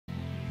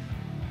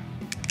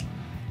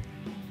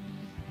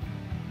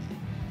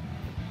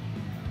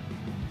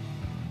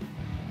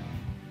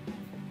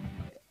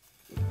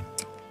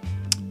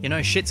You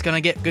know, shit's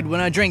gonna get good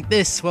when I drink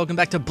this. Welcome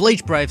back to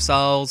Bleach, brave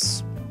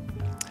souls.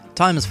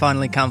 Time has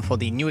finally come for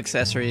the new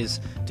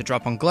accessories to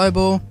drop on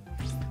Global.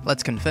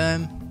 Let's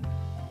confirm.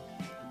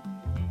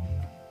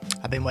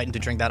 I've been waiting to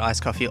drink that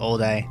iced coffee all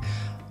day.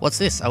 What's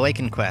this?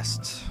 Awaken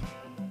Quest.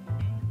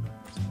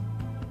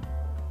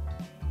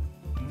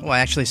 Oh, I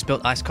actually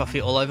spilled iced coffee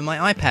all over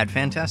my iPad.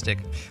 Fantastic.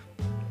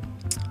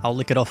 I'll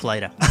lick it off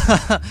later.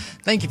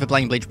 Thank you for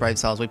playing Bleach, brave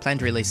souls. We plan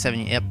to release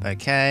 7... Yep,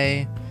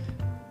 okay.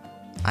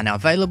 Are now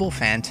available.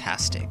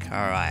 Fantastic.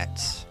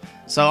 Alright.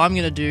 So I'm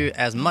going to do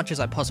as much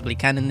as I possibly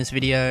can in this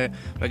video.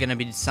 We're going to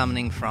be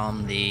summoning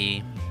from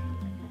the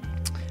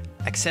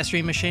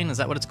accessory machine. Is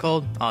that what it's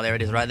called? Oh, there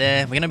it is right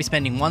there. We're going to be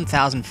spending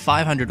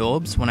 1,500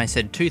 orbs when I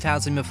said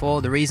 2,000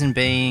 before. The reason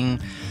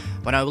being,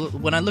 when I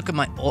look at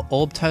my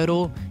orb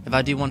total, if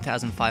I do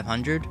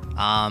 1,500,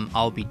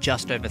 I'll be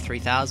just over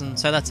 3,000.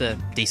 So that's a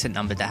decent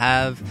number to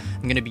have.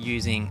 I'm going to be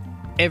using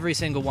every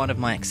single one of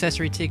my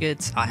accessory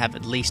tickets. I have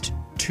at least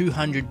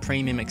 200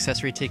 premium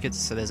accessory tickets,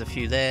 so there's a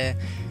few there,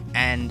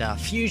 and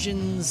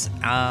fusions,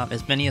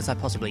 as many as I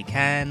possibly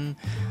can.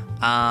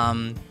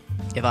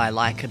 If I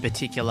like a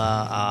particular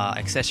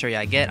accessory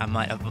I get, I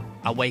might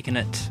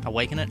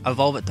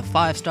evolve it to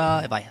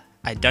 5-star. If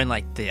I don't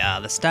like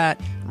the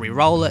stat,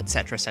 re-roll it,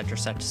 etc, etc,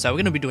 etc. So we're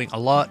going to be doing a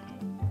lot.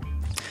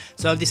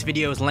 So if this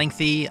video is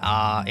lengthy,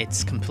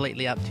 it's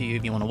completely up to you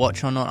if you want to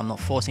watch or not. I'm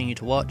not forcing you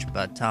to watch,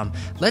 but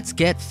let's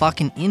get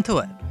fucking into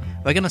it.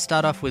 We're going to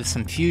start off with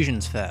some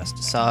fusions first,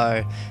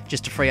 so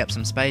just to free up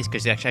some space,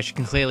 because as you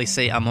can clearly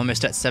see, I'm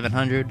almost at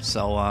 700,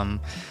 so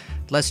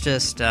let's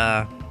just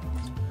start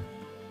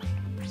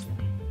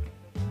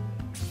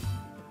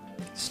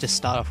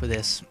off with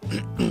this.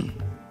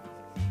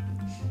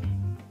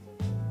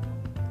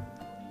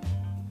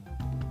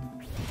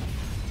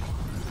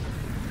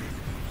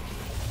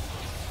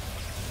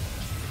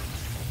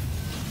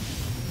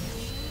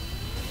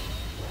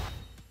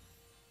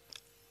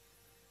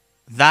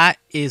 That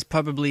is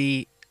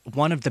probably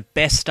one of the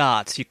best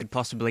starts you could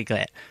possibly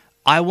get.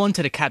 I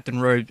wanted a Captain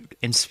Robe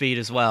in speed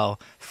as well.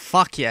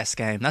 Fuck yes,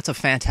 game. That's a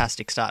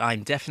fantastic start.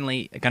 I'm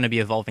definitely going to be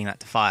evolving that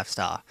to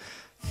 5-star.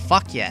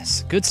 Fuck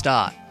yes. Good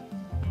start.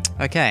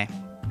 Okay.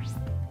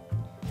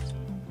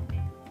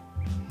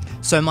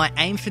 So my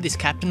aim for this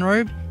Captain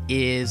Robe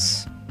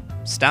is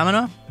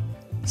stamina.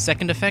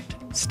 Second effect,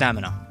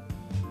 stamina.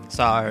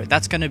 So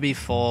that's going to be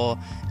for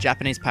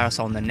Japanese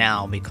Parasol in the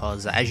now,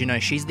 because as you know,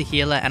 she's the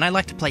healer, and I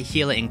like to play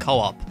healer in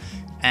co-op,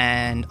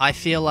 and I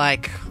feel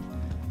like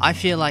I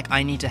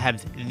need to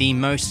have the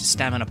most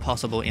stamina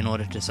possible in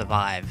order to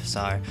survive.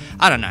 So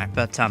I don't know,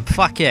 but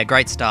fuck yeah,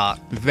 great start.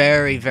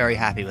 Very, very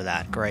happy with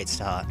that. Great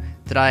start.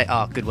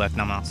 Oh, good work,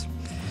 dumbass.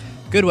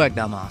 Good work,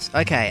 dumbass.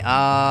 Okay,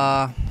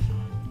 I'm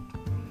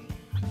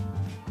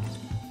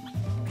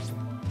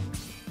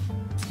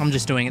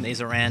just doing it.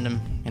 These are random,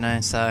 you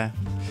know, so.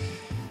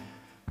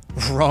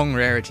 Wrong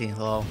rarity,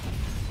 lol.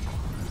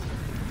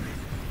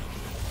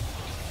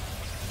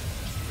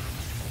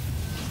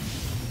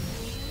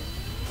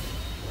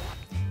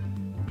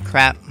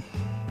 Crap.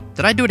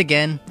 Did I do it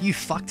again? You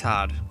fucked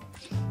hard.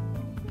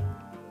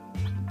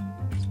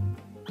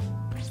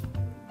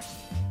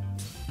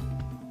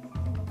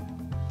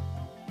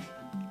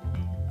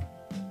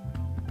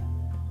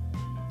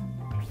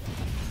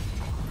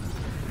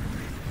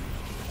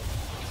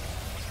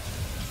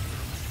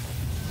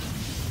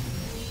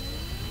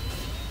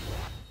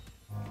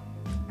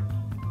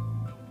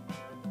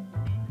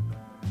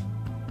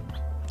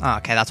 Oh,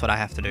 okay, that's what I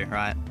have to do,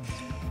 right.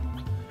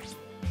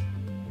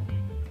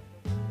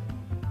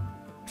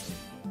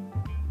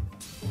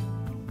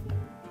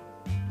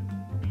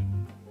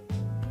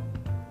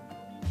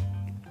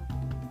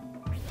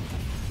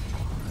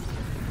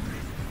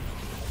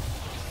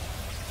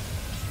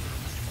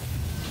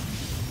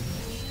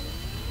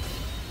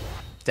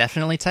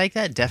 Definitely take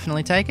that,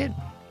 definitely take it.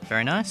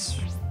 Very nice.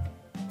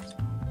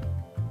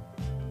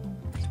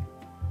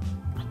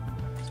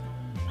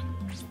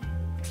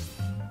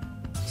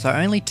 So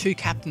only 2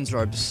 captain's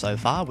robes so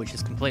far, which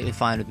is completely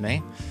fine with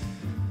me.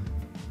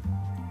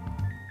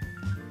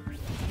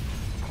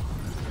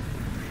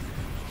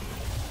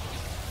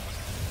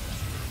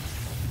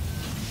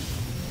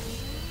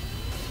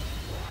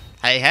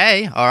 Hey,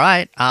 hey,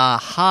 alright.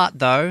 Heart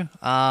though.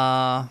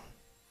 I'm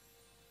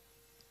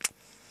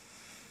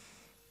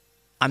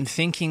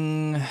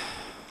thinking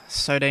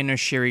Sode no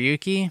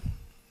Shirayuki.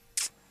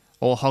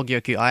 Or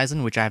Hogyoku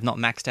Aizen, which I have not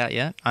maxed out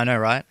yet. I know,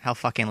 right? How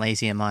fucking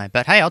lazy am I?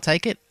 But hey, I'll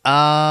take it.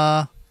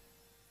 Yeah,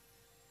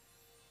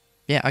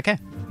 okay.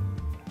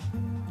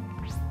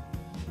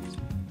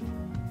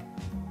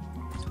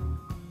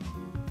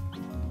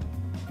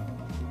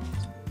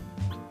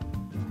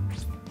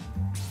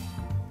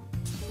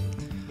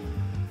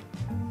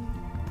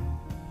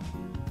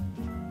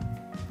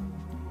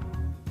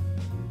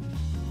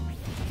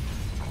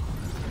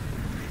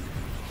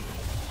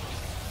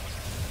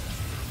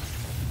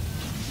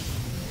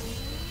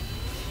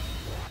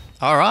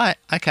 Alright,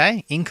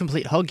 okay.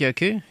 Incomplete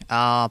Hogyoku.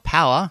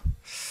 Power.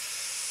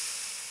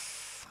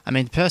 I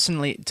mean,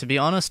 personally, to be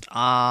honest,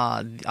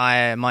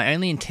 my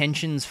only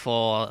intentions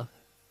for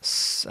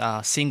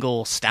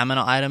single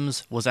stamina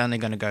items was only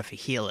going to go for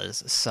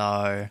healers.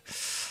 So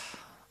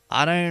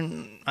I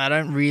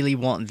don't really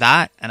want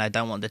that, and I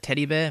don't want the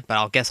teddy bear, but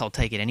I guess I'll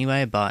take it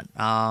anyway. But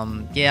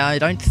yeah, I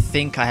don't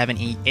think I have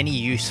any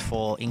use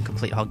for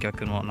incomplete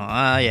Hogyoku and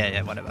whatnot.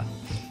 Yeah, whatever.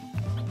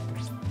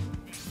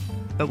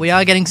 But we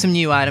are getting some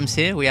new items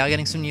here. We are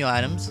getting some new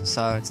items,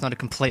 so it's not a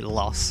complete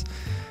loss.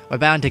 We're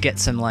bound to get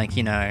some, like,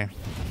 you know,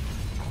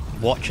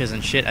 watches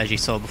and shit, as you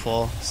saw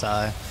before,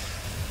 so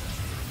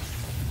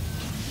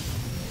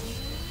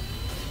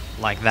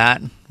like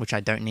that, which I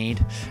don't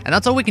need. And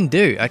that's all we can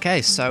do.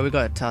 Okay, so we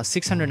got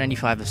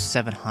 685 of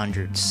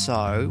 700,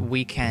 so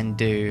we can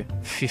do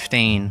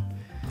 15.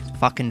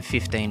 Fucking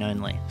 15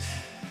 only.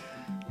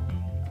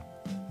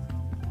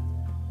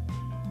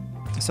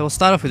 So we'll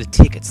start off with the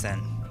tickets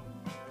then.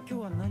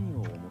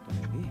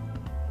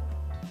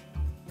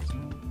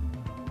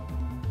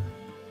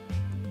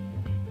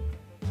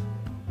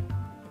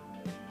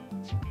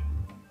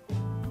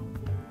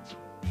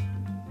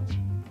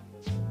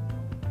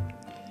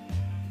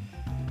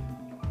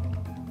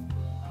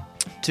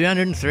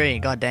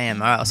 $203,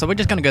 goddamn. Alright, so we're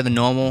just gonna go the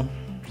normal.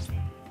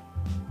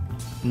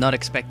 Not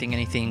expecting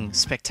anything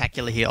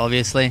spectacular here,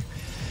 obviously.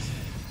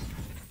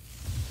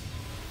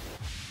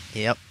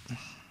 Yep.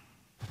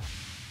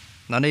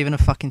 Not even a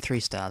fucking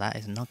 3-star, that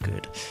is not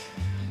good.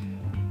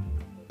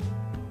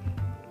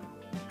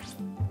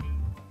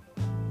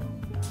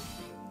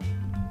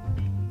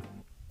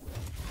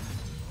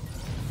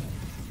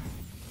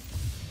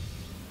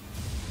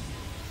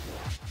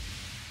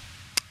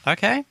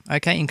 Okay,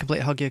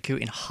 incomplete Hogyoku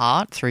in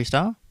heart,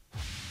 3-star.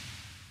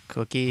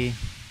 Cookie.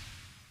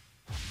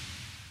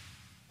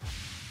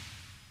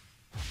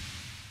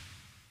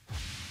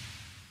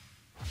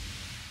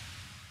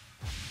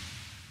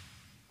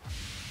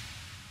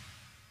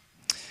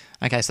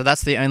 Okay, so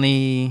that's the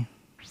only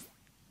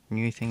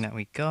new thing that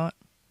we got.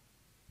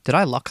 Did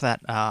I lock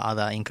that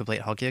other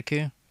incomplete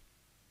Hogyoku?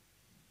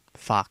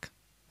 Fuck.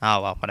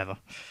 Oh well, whatever.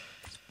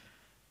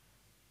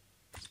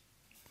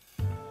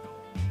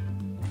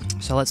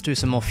 So let's do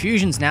some more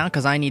fusions now,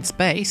 because I need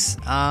space.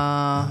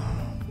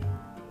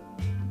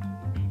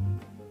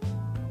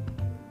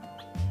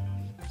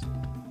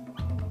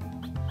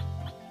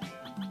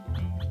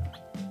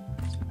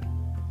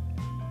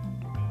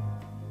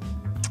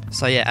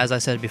 So yeah, as I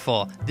said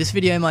before, this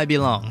video might be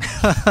long.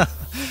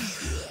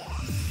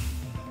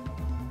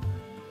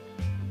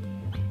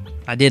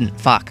 I didn't,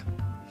 fuck.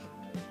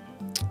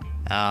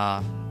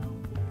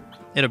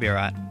 It'll be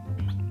alright.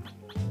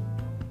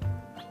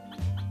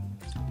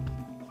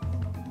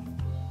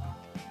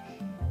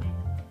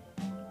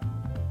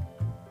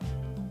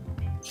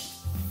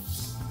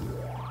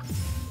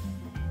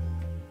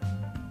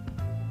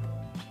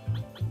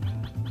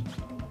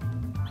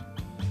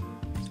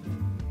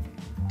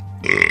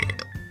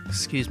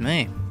 Excuse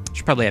me.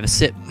 Should probably have a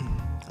sip,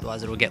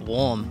 otherwise it'll get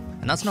warm,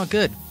 and that's not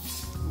good.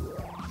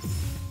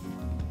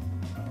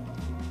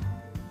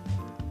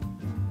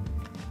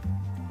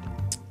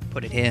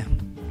 Put it here.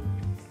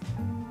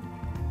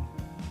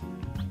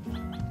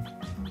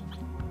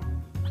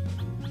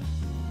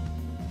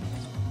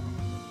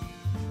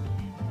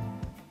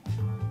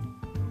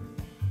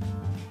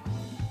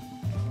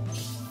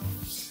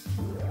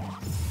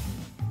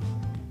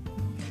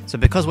 So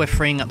because we're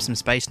freeing up some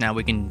space now,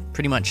 we can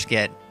pretty much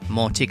get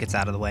more tickets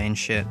out of the way and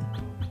shit.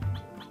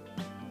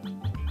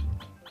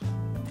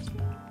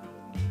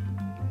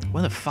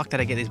 Where the fuck did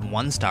I get these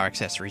 1-star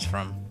accessories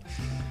from?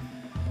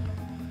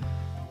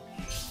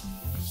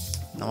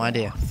 No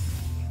idea.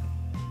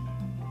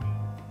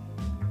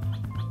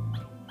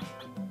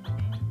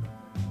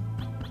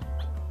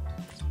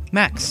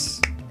 Max.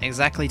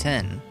 Exactly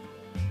 10.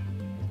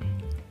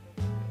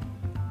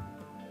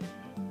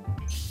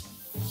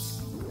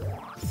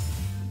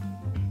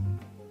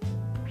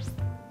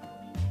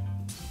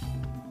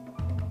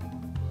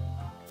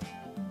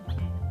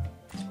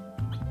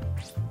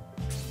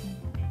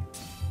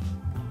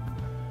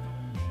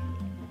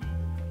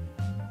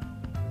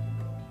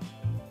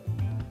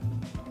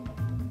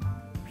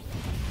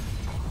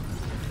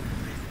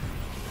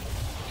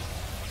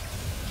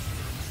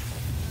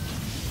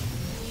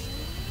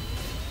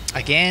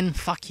 Again?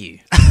 Fuck you.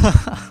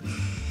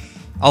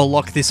 I'll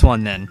lock this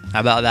one then. How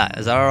about that?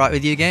 Is that alright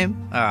with you,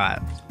 game? Alright.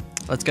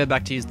 Let's go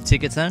back to use the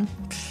tickets then.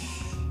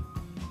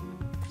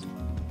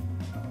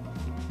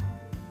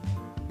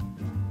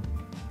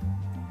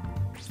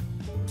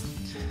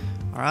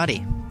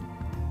 Alrighty.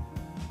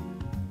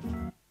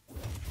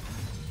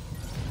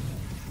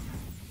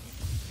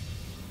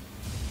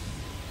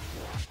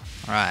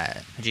 Alright.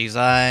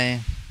 Jizai,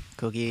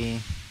 Cookie,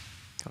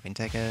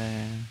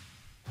 Kokinteko.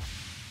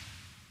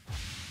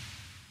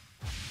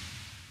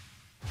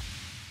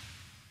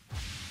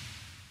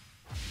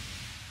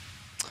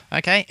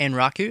 Okay,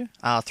 Enraku.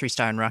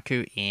 3-star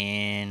Enraku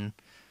in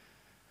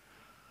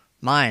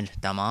mind,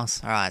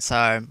 dumbass. Alright,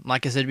 so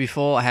like I said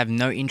before, I have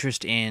no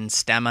interest in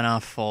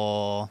stamina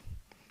for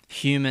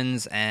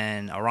humans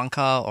and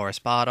Arunca or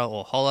Espada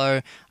or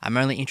Hollow. I'm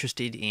only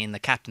interested in the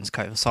Captain's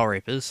Coat for Soul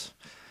Reapers.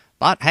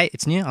 But hey,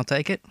 it's new, I'll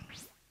take it.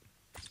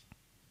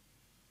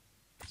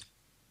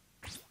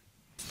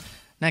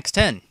 Next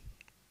 10.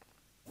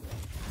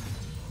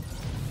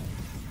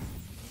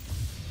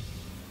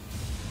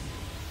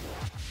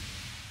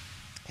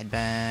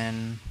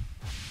 Headband.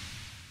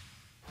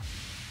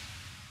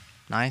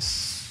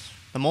 Nice.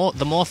 The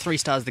more 3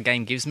 stars the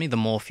game gives me, the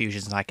more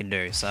fusions I can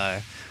do. So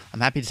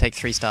I'm happy to take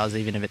 3 stars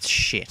even if it's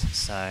shit.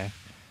 So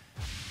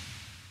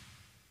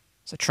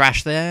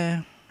trash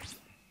there.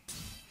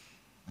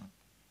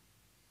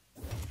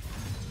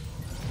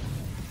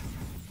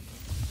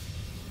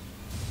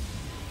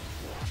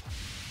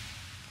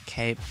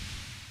 Cape.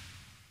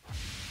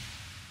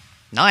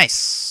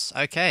 Nice.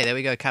 Okay, there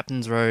we go.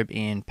 Captain's Robe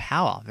in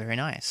Power. Very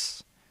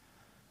nice.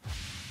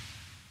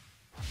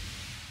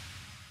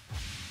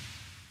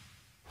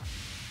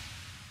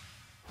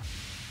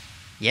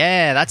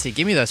 Yeah, that's it.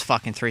 Give me those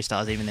fucking 3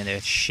 stars even though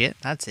they're shit.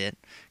 That's it.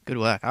 Good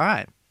work.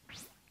 Alright.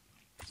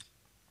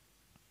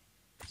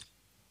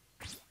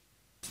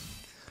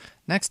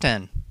 Next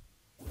 10.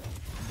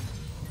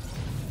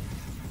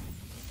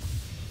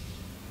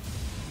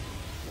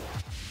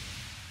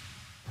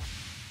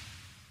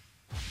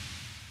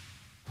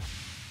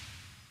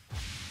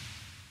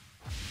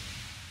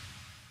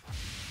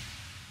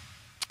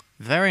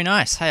 Very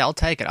nice. Hey, I'll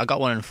take it. I got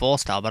one in 4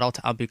 star, but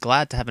I'll be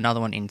glad to have another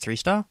one in 3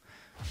 star.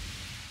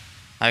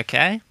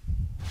 Okay.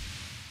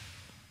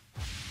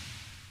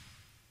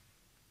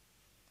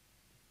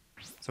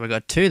 So we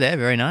got 2 there.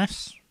 Very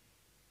nice.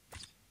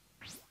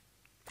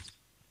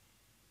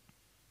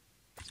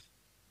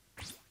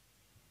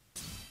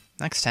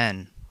 Next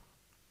 10.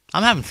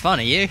 I'm having fun.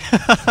 Are you?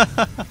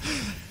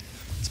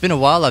 It's been a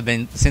while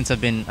since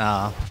I've been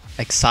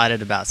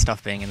excited about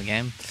stuff being in the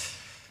game.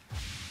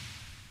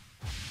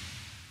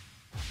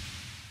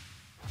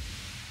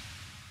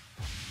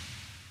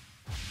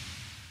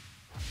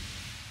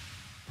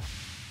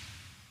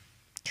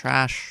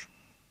 Trash.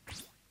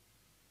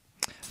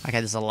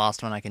 Okay, this is the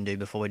last one I can do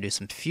before we do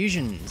some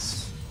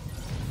fusions.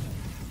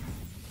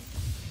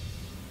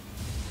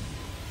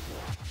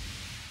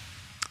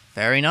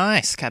 Very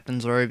nice.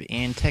 Captain's Robe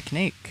in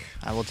Technique.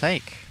 I will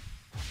take.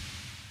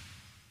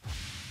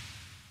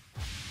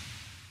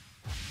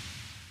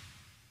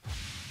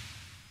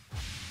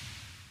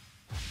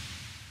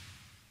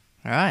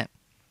 Alright.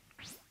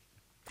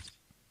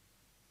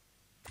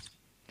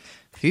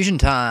 Fusion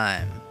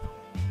time.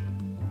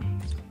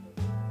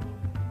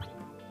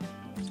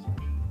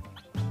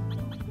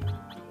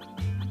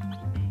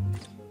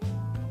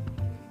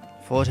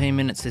 $14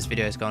 minutes this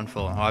video's gone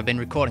for. Oh, I've been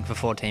recording for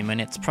 14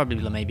 minutes,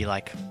 probably maybe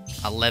like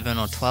 11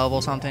 or 12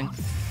 or something.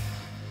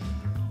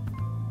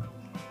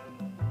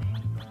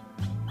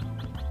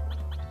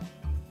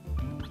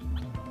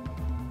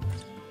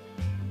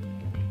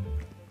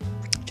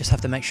 Just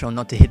have to make sure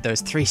not to hit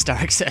those 3-star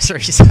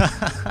accessories.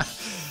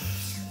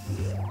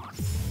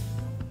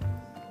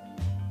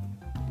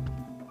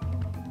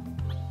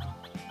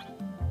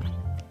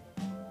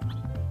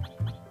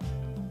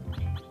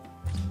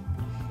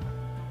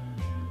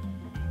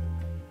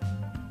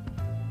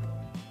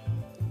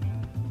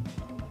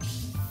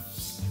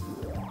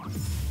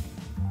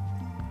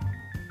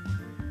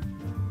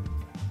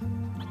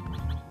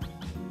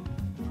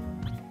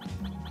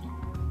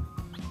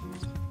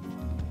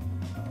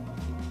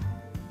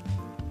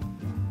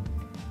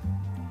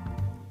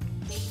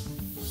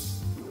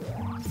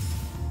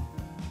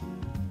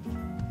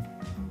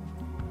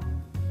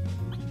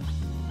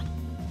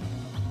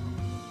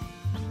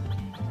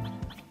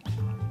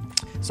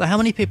 So how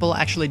many people are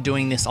actually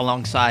doing this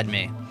alongside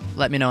me?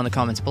 Let me know in the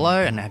comments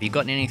below, and have you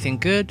gotten anything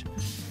good?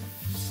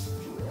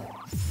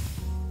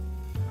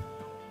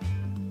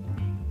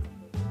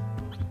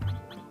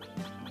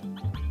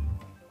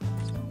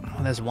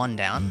 Oh, there's one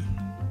down.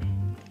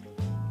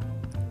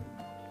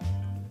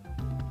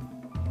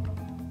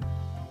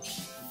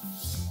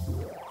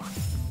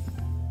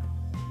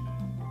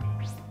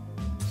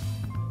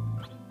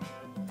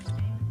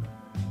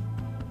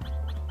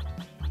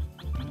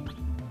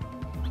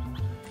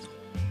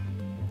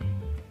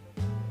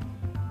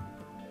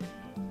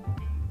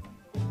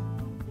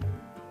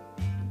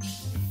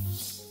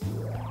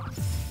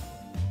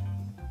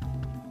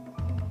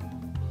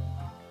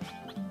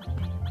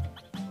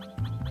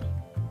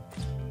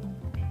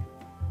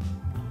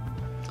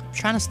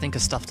 I'm trying to think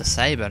of stuff to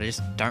say, but I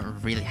just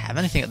don't really have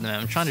anything at the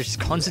moment. I'm trying to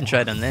just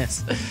concentrate on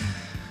this.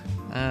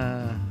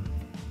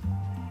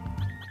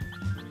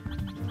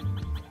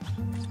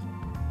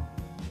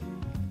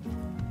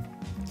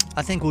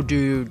 I think we'll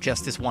do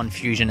just this one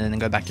fusion and then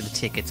go back to the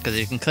tickets, because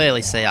you can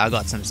clearly see I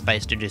got some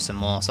space to do some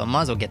more, so I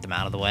might as well get them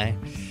out of the way.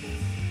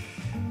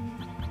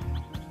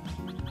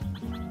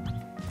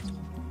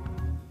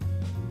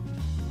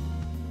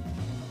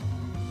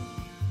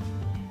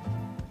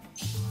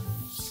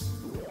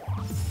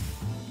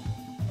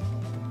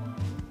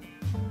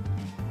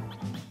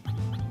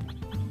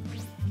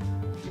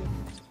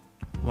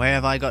 Where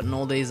have I gotten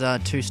all these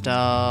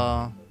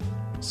 2-star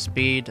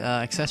Speed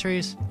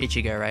accessories?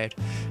 Ichigo raid.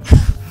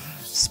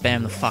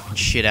 Spam the fucking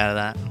shit out of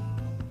that.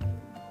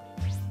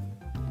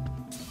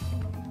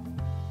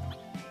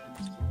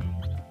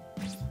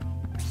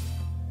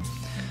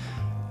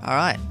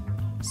 Alright,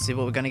 see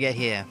what we're gonna get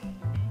here.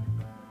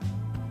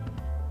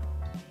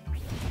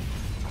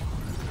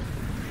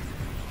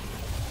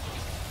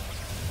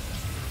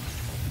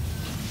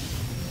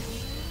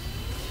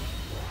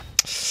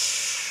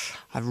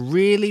 I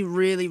really,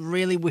 really,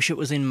 really wish it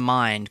was in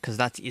mind, because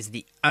that is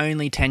the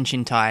only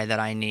tension tie that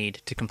I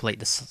need to complete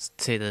this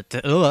to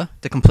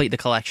complete the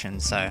collection.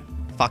 So,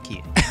 fuck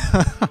you.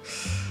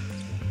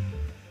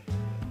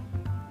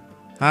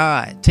 All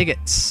right,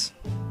 tickets.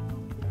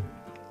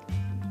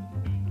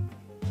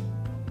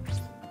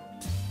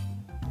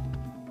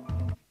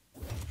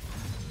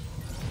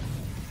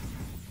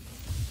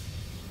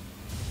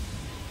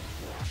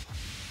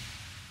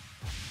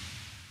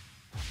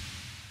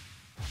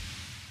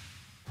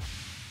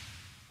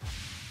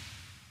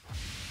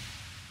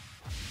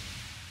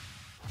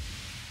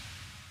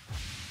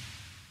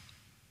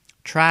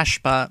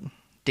 Trash, but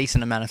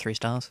decent amount of 3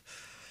 stars.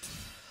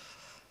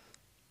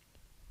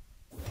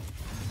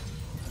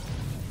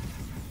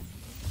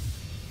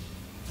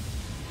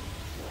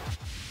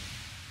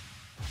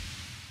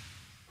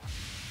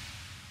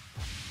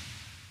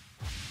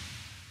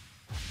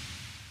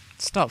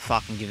 Stop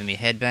fucking giving me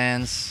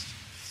headbands.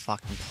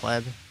 Fucking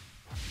pleb.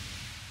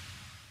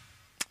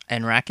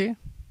 Enraku?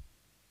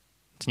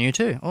 It's new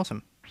too.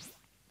 Awesome.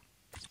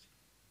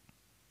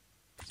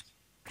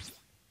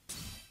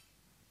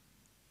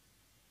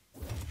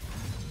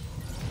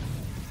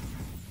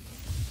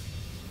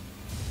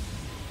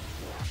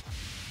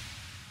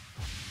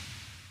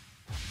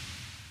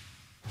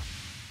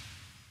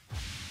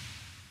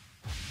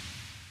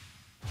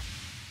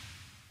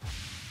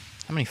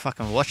 How many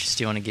fucking watches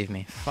do you want to give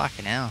me?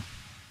 Fucking hell.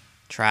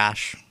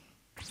 Trash.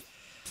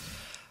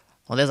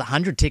 Well, there's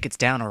 100 tickets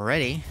down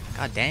already.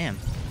 God damn.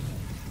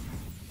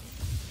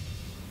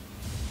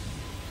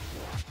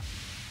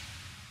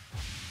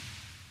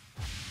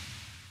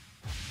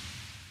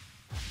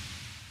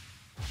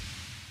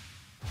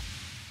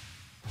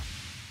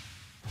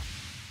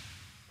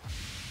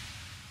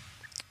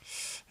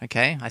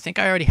 Okay, I think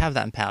I already have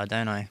that empowered,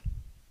 don't I?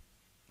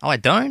 Oh, I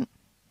don't?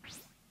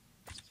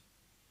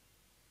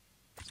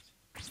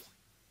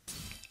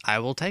 I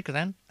will take it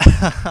then.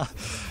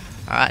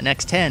 Alright,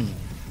 next 10.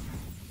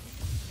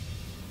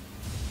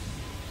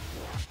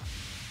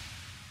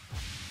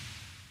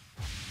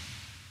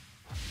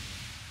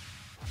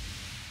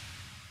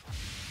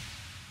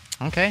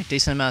 Okay,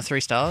 decent amount of 3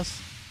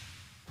 stars.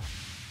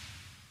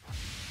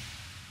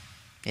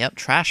 Yep,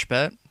 trash,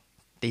 but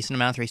decent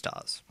amount of 3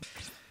 stars.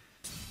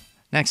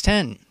 Next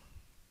 10.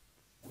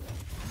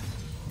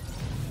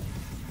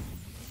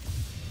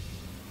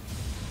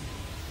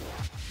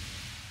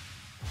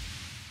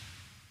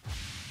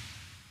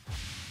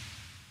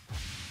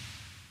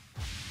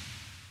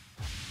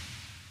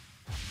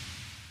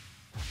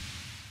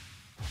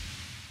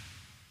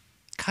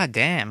 God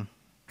damn.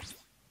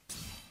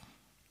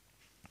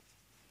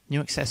 New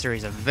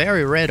accessories are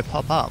very rare to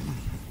pop up.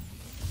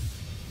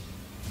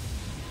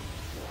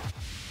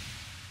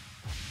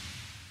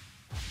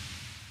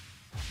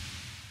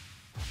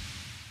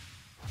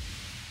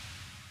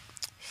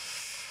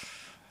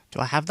 Do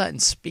I have that in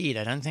speed?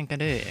 I don't think I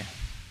do.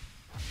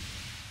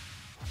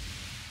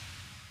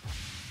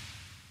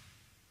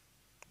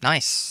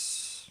 Nice.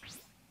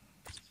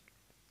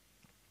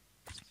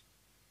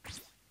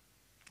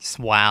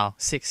 Wow,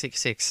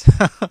 666.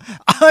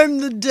 I'm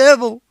the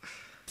devil.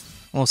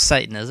 Or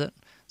Satan, is it?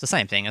 It's the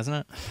same thing, isn't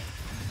it?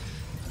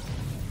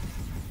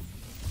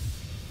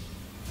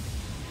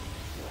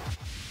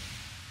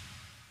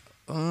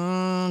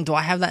 Do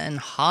I have that in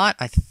heart?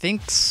 I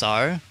think so.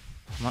 I'm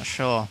not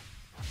sure.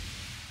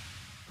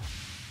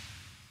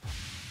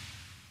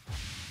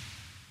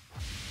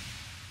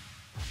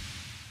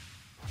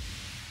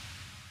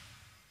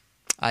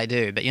 I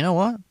do, but you know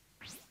what?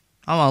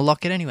 I want to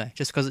lock it anyway,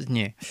 just because it's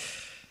new.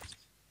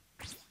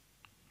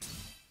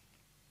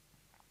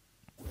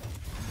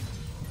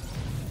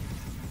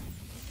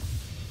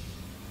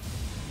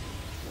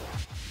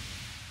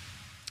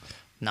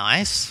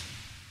 Nice.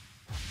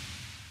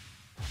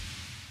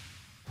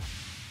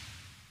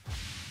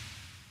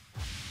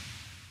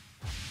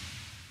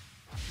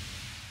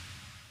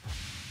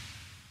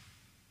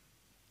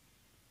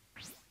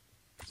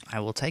 I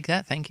will take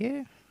that, thank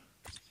you.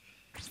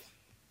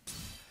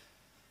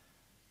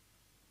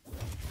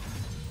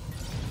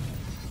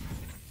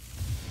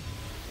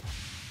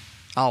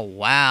 Oh,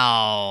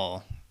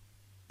 wow.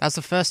 That's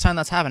the first time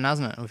that's happened,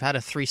 hasn't it? We've had a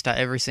 3-star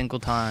every single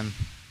time.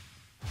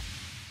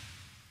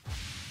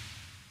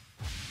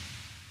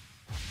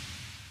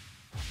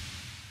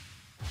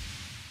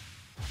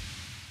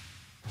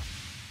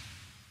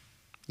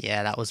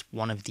 Yeah, that was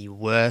one of the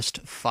worst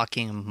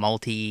fucking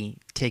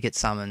multi-ticket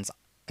summons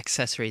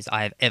accessories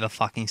I have ever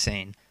fucking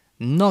seen.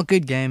 Not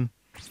good, game.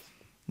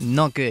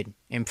 Not good.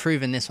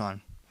 Improve in this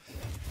one.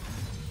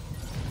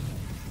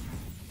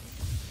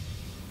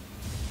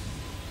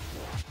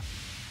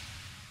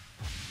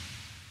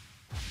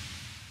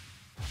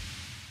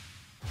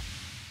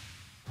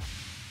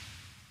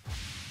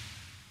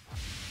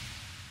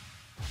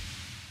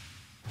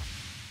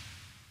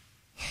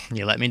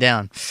 You let me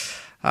down.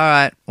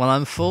 Alright, well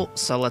I'm full,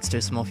 so let's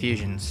do some more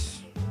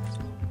fusions.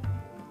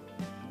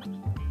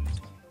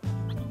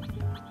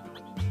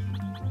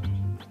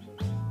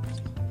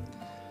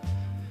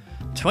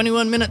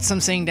 21 minutes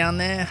I'm seeing down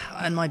there,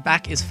 and my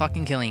back is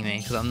fucking killing me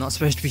because I'm not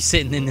supposed to be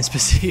sitting in this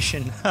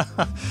position.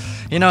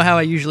 You know how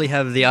I usually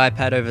have the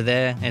iPad over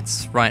there?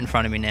 It's right in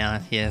front of me now,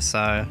 yeah,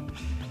 so...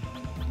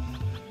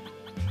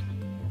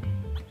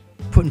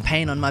 putting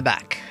pain on my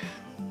back.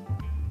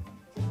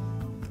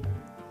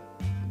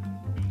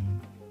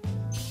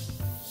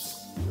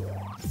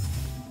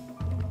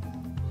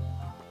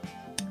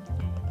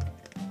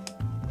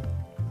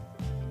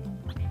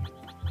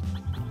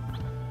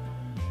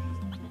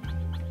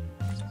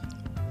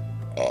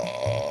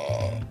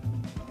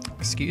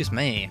 Excuse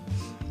me.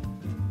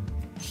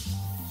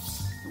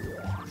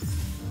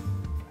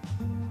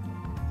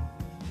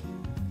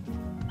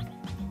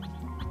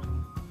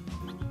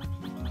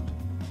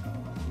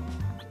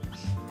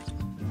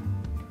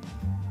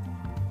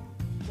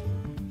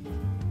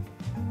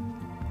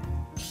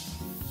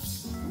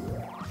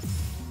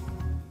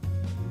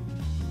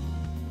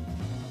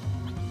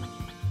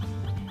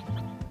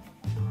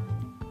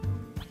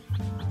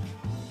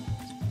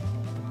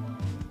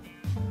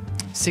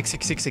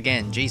 Six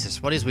again.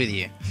 Jesus, what is with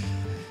you?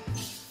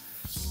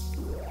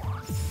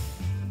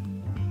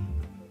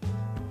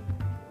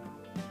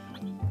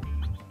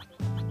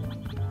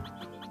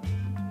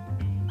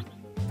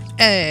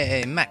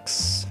 Hey,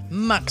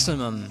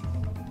 maximum.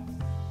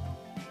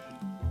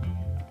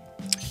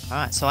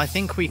 Alright, so I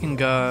think we can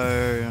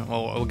go...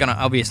 well, we're gonna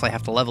obviously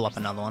have to level up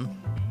another one.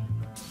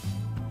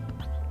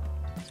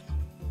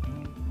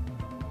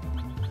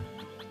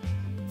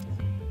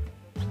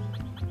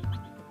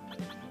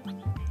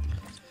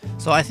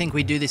 So I think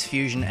we do this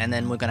fusion and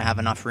then we're going to have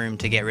enough room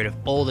to get rid of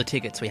all the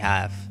tickets we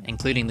have,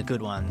 including the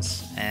good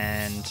ones,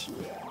 and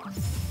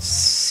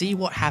see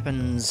what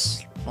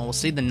happens. Well, we'll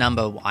see the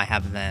number I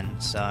have then,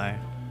 so... I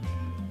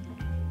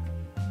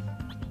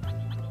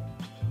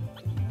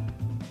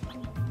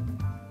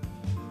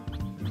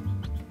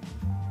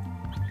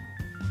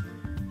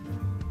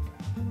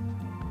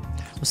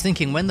was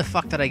thinking, when the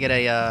fuck did I get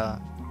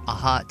a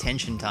heart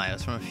tension tie? It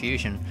was from a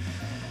fusion.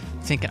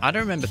 I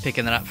don't remember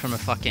picking that up from a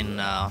fucking...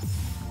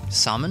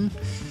 summon.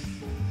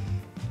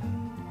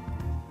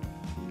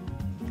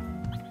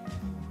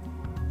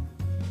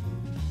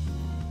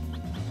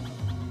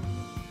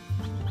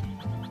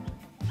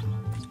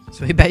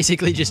 So we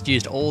basically just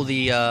used all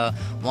the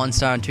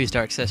 1-star and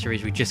 2-star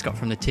accessories we just got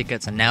from the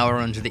tickets, and now we're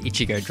onto the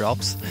Ichigo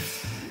drops.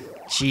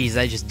 Jeez,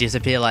 they just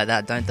disappear like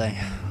that, don't they?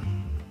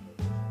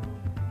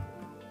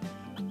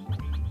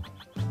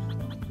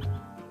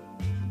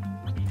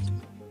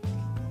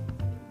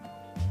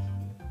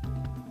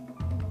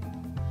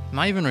 Am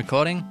I even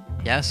recording?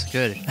 Yes?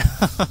 Good.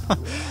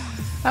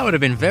 That would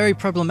have been very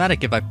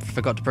problematic if I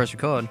forgot to press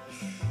record.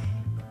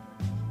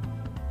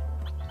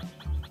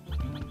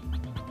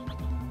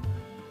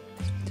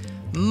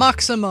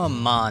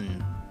 Maximum,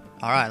 man!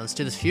 Alright, let's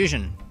do this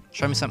fusion.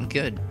 Show me something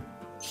good.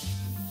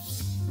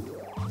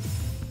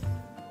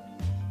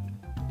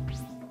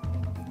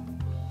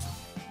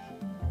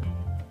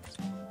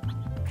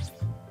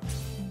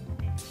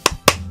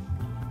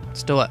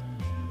 Let's do it.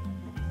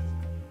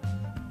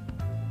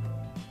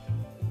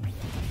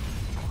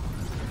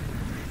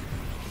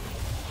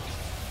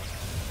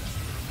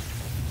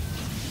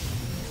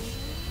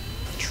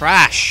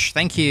 Trash!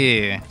 Thank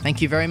you!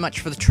 Thank you very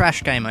much for the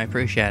trash game, I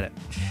appreciate it.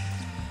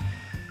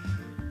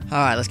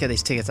 Alright, let's get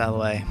these tickets out of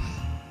the way.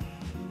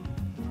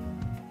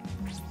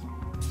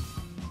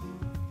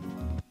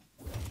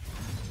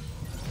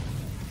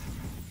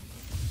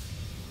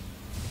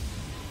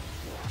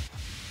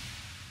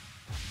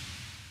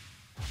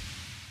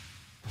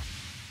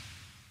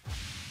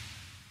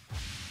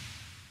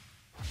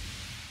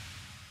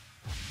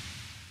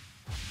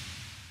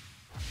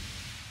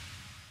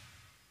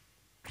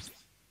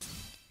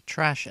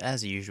 Trash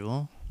as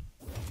usual.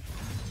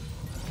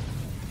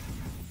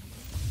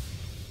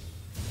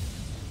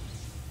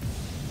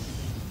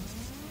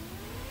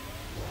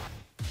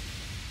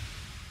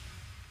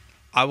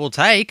 I will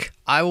take.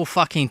 I will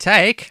fucking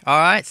take.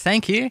 Alright,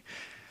 thank you.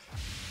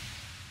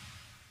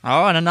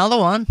 Alright, another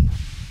one.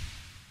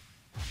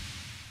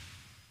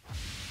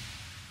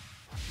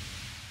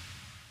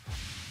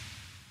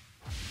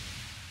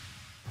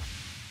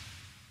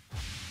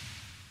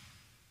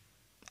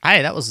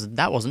 Hey, that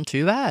wasn't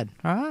too bad.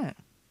 All right.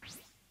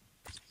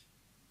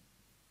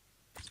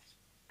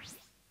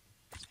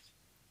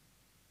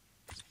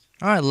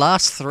 All right,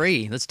 last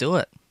 3. Let's do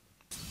it.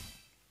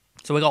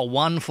 So we got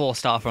 1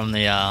 4-star from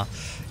the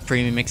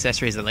premium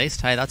accessories at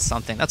least. Hey, that's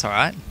something. That's all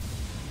right.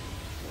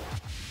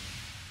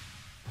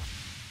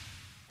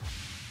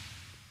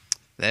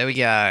 There we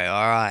go.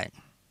 All right.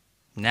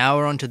 Now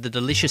we're on to the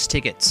delicious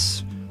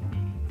tickets.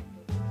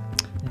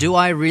 Do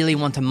I really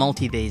want to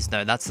multi these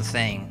though? That's the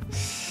thing.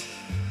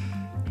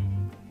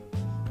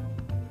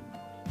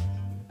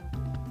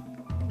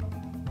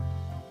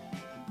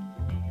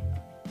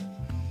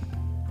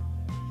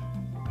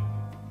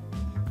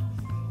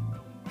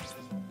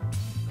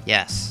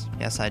 Yes.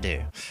 Yes, I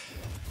do.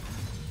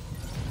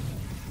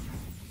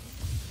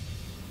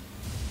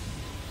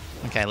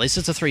 Okay, at least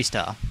it's a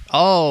 3-star.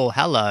 Oh,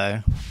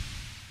 hello.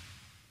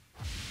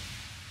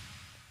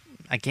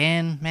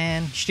 Again,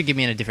 man. You should give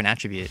me a different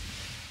attribute.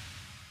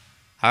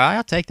 Alright,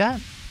 I'll take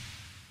that.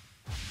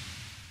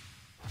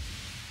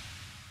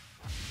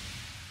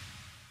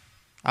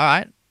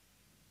 Alright.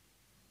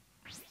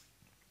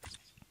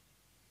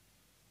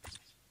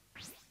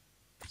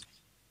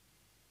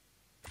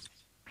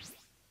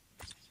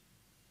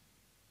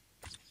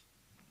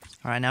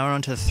 Alright, now we're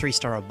on to the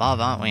 3-star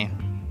above, aren't we?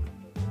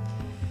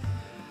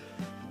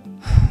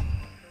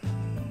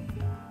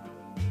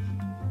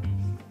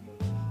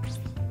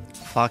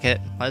 Fuck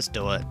it. Let's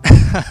do it.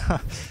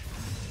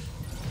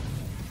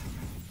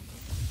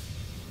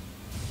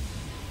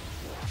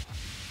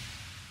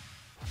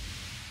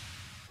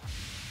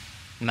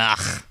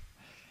 Mach.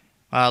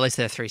 Well, at least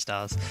they're 3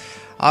 stars.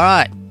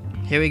 Alright.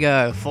 Here we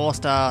go.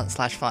 4-star /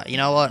 5. You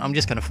know what? I'm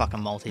just gonna fucking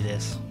multi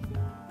this.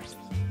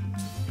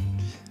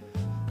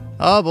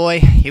 Oh boy.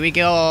 Here we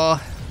go.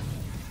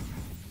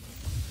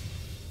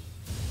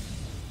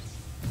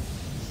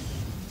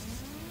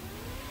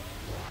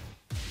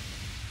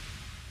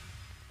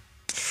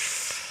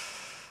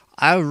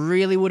 I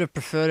really would have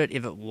preferred it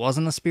if it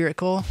wasn't a Spirit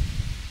Core.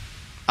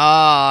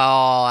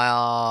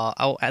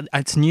 Oh,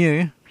 it's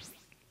new.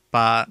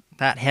 But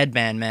that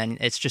headband, man,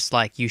 it's just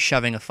like you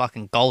shoving a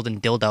fucking golden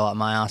dildo up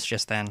my ass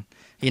just then.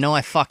 You know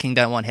I fucking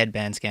don't want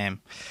headbands,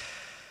 game.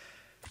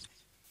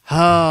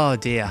 Oh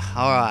dear,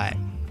 alright.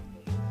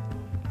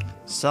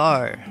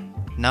 So,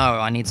 no,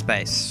 I need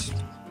space.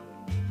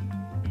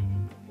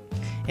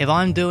 If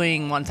I'm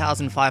doing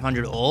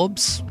 1,500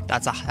 orbs,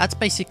 that's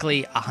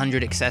basically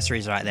 100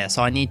 accessories right there.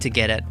 So I need to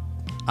get it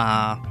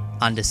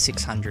under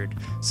 600.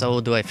 So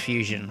we'll do a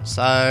fusion.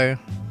 So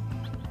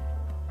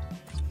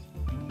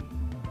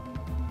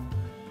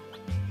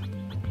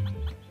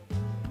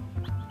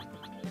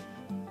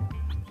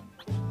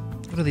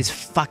look at these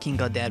fucking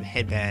goddamn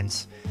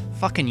headbands.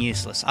 Fucking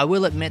useless. I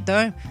will admit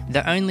though,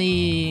 the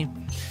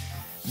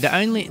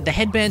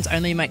headbands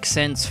only make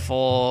sense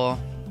for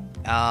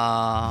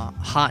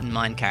heart and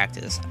mind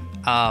characters.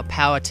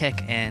 Power,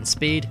 tech, and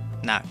speed,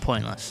 no,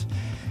 pointless.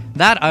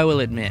 That I will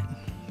admit.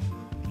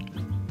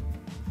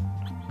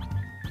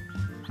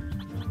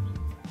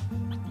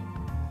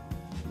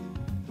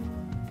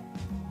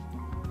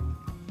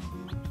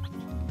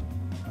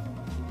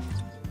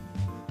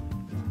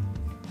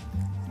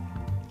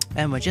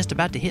 And we're just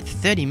about to hit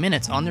 30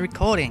 minutes on the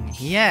recording.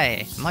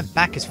 Yay! My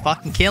back is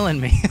fucking killing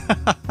me.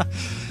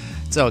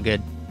 It's all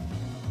good.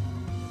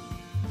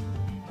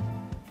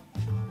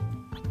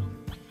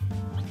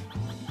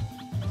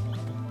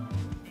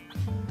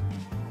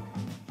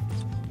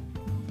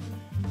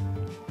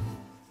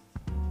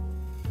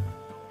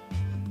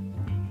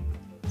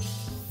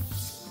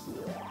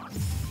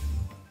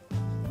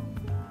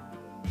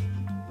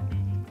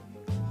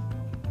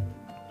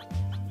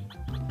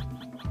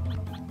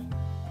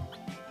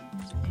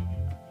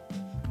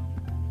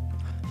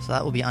 So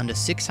that will be under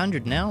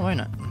 600 now,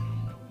 won't it?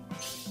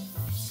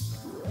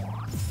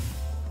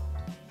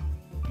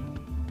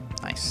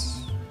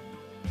 Nice.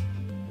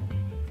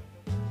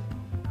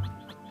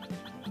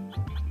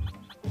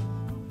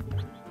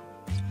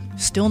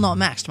 Still not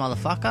maxed,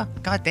 motherfucker.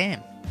 God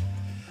damn.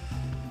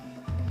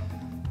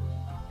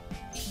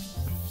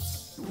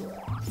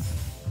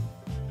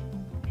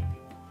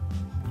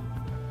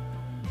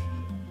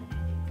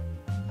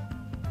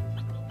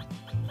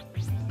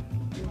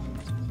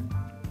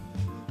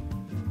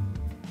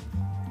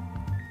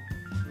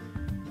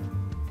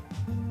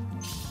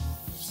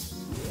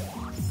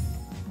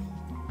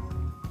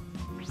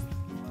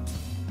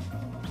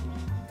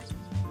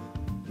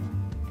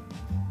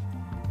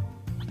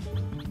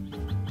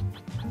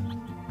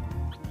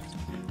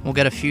 We'll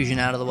get a fusion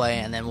out of the way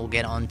and then we'll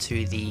get on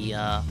to the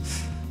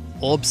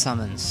orb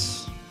summons.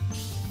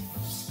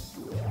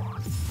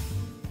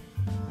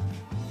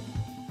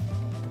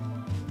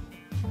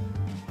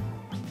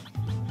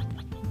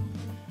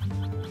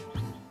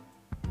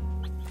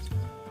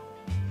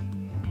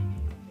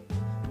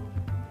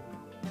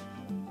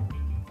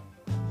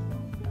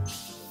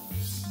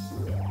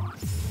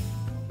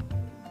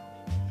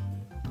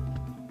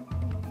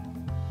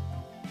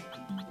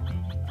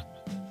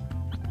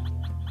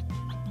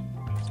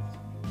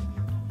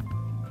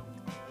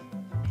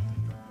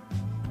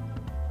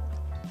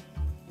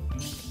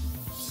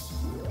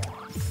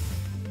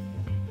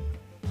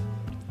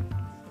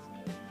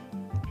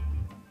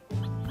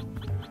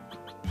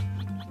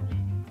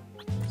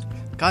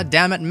 God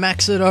damn it,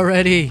 max it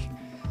already!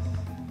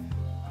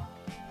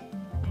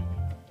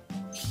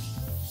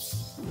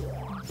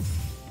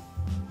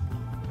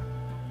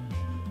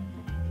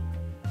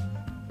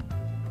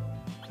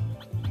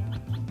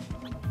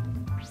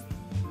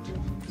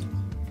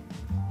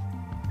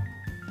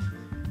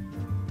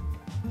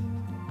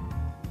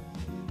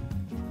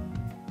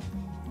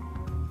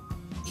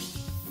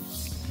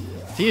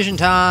 Fusion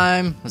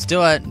time! Let's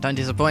do it! Don't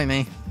disappoint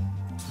me.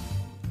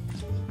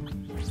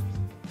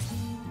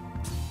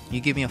 You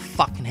give me a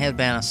fucking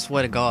headband, I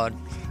swear to God.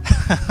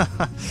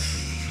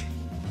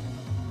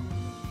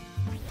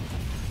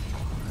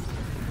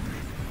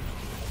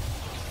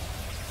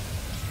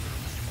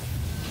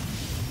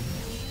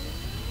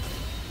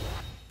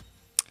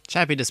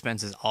 Chappy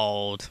Dispenser's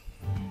old.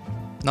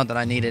 Not that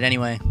I need it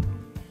anyway.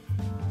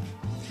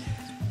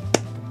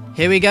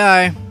 Here we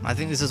go. I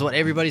think this is what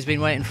everybody's been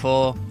waiting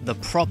for. The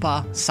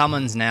proper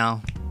summons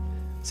now.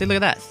 See, look at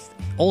that.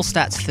 All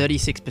stats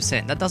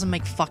 36%. That doesn't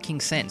make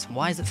fucking sense.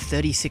 Why is it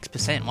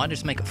 36%? Why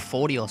just make it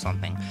 40 or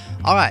something?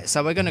 Alright,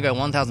 so we're going to go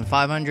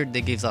 1,500.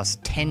 That gives us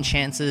 10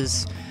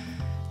 chances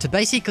to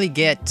basically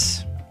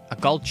get a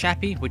gold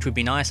Chappy, which would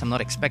be nice. I'm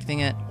not expecting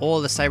it.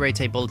 Or the Sabre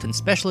Bulletin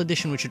Special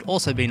Edition, which would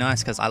also be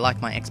nice because I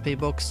like my XP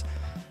books.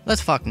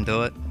 Let's fucking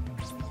do it.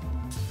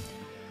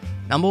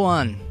 Number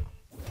 1.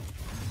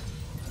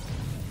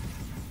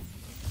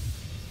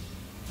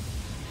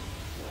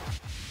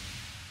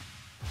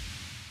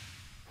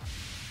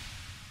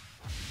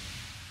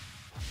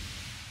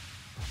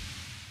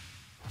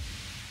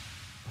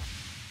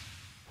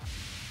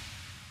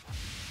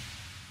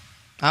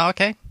 Oh,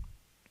 okay.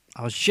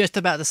 I was just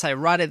about to say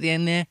right at the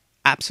end there,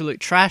 absolute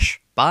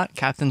trash, but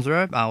Captain's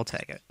Robe, I'll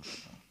take it.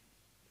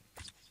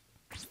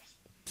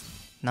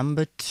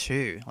 Number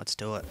 2, let's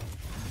do it.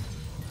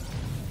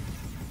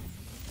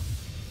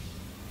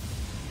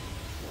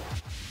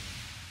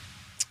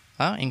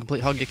 Oh,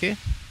 incomplete Hogyaku.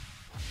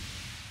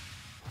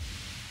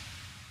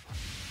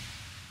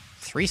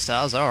 3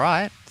 stars,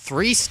 alright.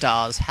 3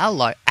 stars,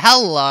 hello,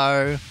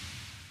 hello!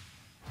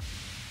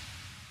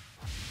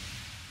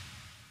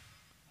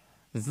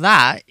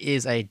 That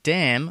is a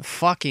damn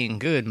fucking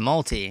good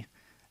multi.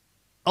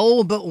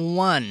 All but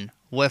one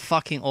were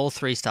fucking all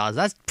 3 stars.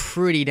 That's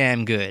pretty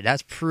damn good.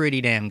 That's pretty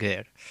damn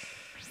good.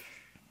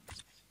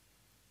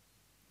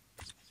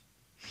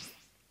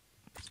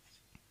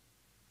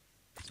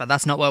 But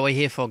that's not what we're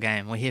here for,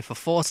 game. We're here for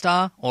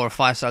 4-star or a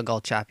 5-star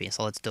gold Chappy,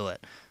 so let's do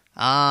it.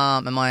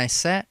 Am I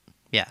set?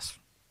 Yes.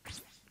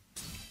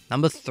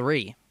 Number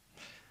 3.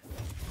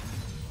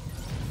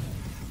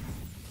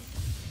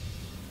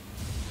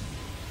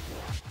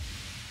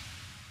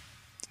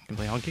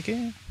 Complete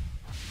Hogyaku.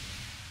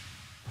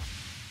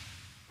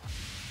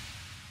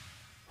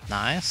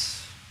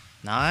 Nice.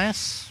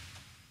 Nice.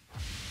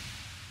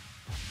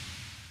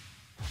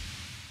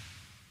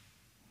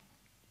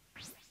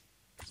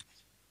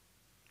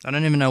 I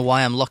don't even know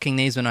why I'm locking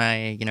these when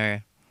I,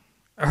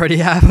 already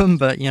have them,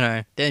 but,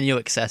 they're new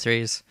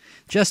accessories.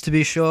 Just to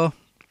be sure.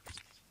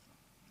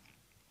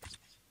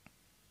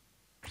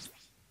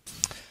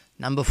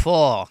 Number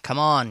 4. Come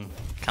on.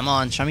 Come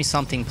on, show me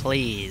something,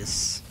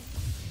 please.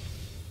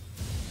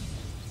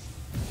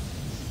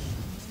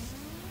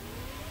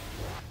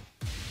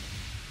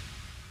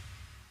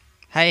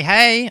 Hey,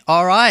 hey,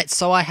 alright,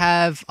 so I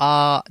have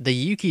the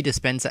Yuki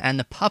dispenser and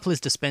the Pupler's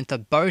dispenser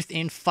both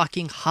in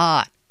fucking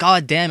heart.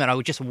 God damn it, I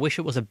would just wish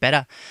it was a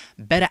better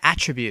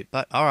attribute,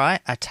 but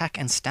alright, attack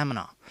and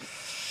stamina.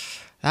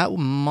 That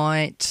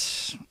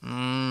might...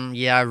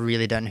 yeah, I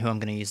really don't know who I'm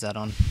going to use that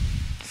on.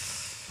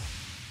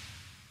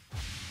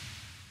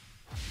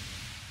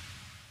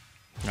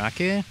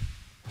 Raku.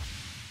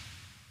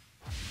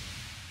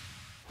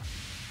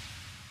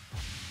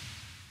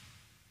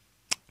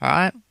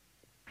 Alright.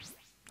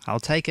 I'll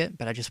take it,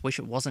 but I just wish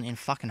it wasn't in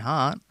fucking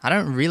heart. I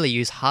don't really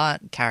use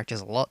heart characters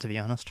a lot, to be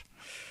honest.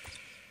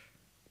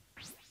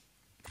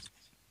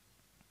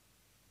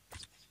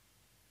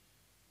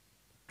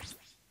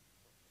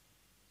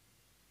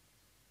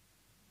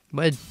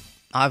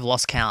 I've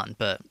lost count,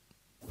 but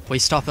we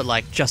stop at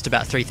like just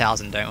about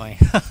 3,000, don't we?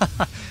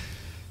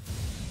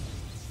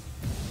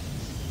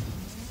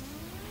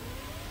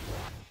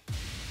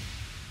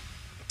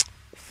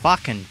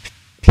 Fucking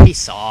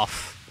piss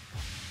off.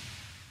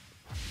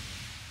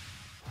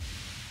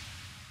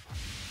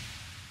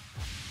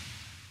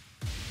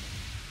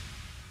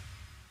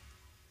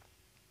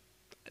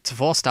 It's a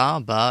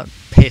 4-star, but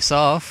piss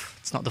off.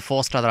 It's not the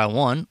 4-star that I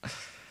want.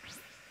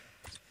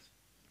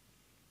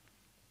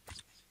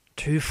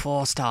 2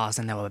 4-stars,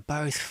 and they were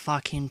both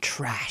fucking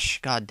trash.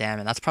 God damn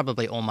it, that's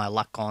probably all my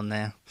luck on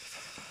there.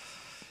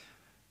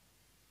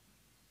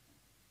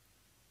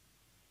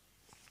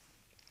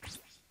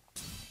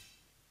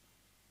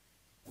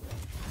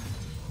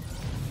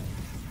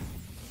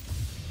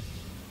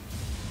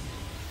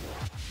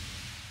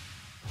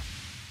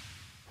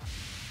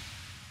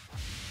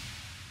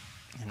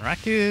 And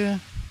Raku.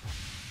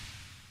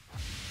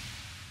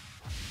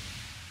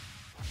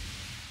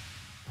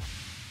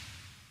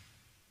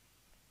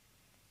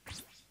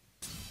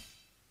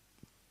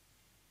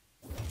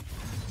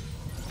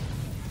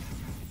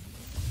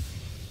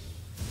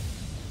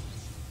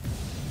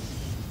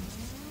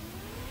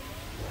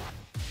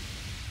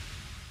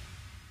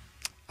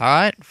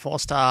 Alright,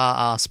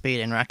 4-star speed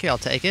in Raku, I'll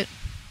take it.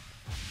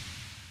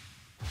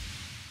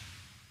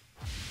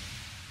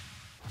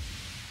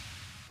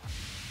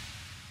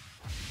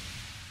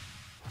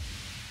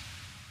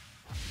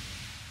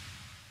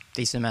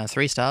 Decent amount of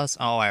 3 stars.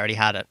 Oh, I already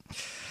had it.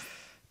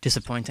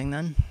 Disappointing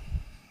then.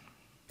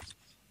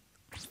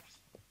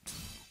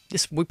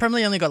 We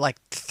probably only got like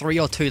 3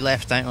 or 2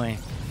 left, don't we?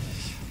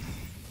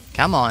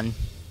 Come on.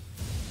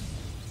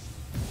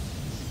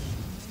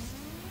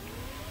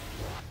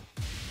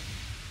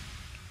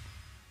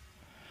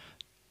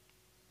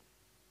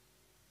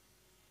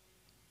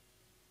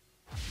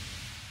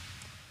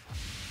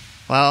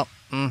 Well,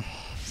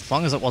 as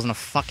long as it wasn't a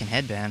fucking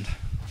headband.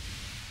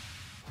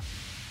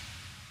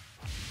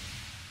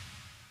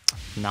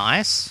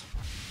 Nice.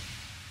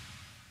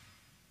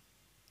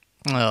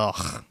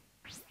 Ugh.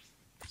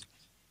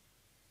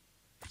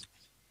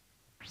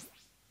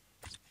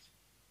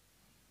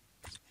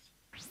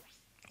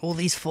 All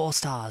these 4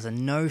 stars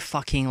and no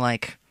fucking,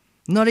 like...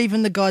 Not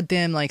even the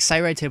goddamn, like,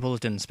 Seirei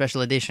Bulletin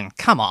Special Edition.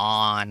 Come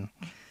on.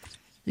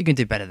 You can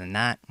do better than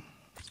that.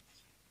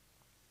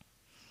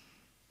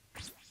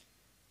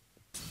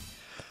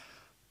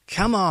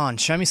 Come on,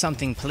 show me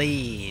something,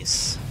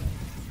 please.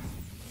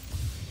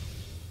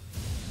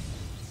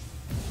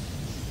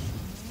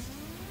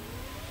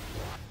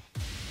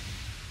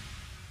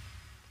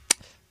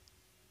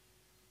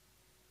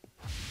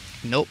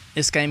 Nope,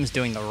 this game's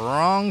doing the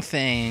wrong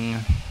thing.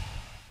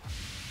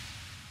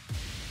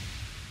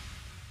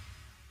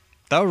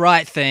 The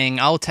right thing,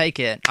 I'll take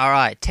it.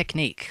 Alright,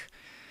 technique.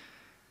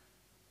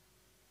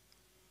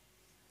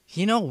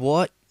 You know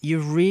what? You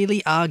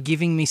really are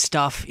giving me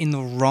stuff in the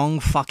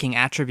wrong fucking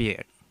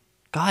attribute.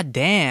 God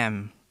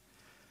damn.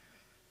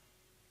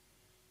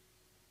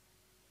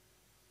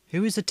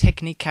 Who is the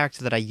technique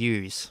character that I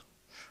use?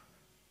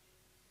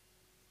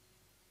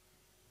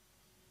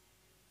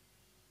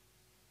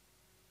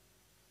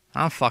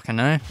 I don't fucking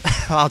know.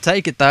 I'll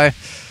take it though.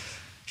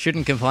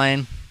 Shouldn't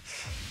complain.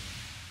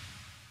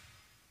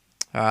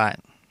 Alright.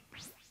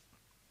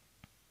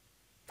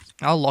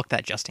 I'll lock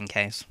that just in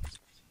case.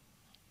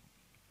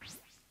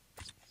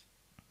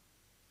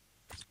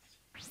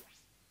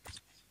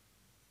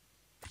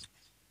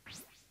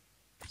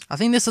 I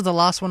think this is the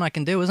last one I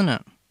can do, isn't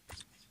it?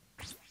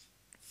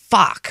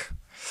 Fuck!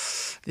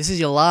 This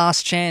is your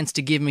last chance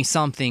to give me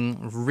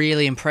something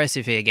really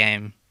impressive here,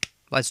 game.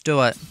 Let's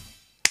do it.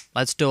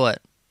 Let's do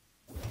it.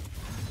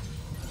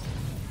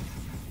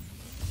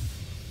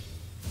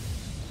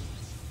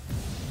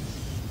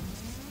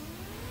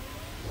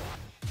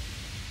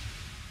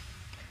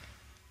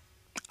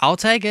 I'll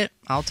take it.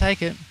 I'll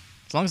take it.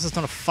 As long as it's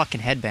not a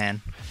fucking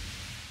headband.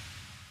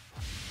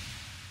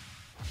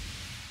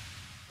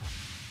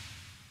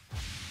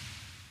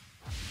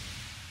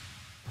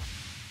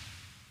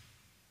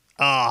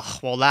 Oh,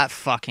 well that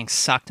fucking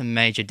sucked a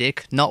major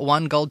dick. Not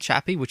one gold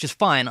chappy, which is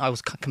fine. I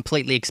was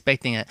completely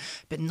expecting it.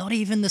 But not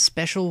even the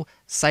special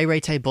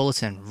Seirei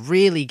Bulletin.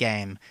 Really,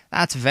 game.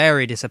 That's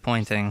very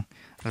disappointing.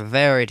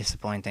 Very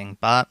disappointing.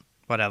 But,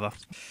 whatever.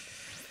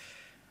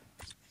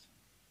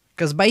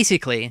 Because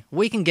basically,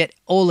 we can get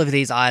all of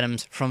these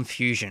items from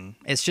Fusion.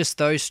 It's just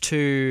those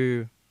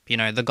two, you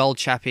know, the gold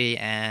chappy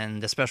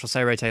and the special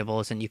Seirei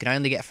Bulletin, you can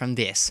only get from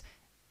this.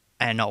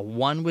 And not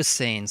one was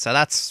seen, so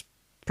that's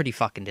pretty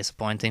fucking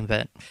disappointing,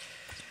 but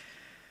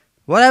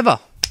whatever.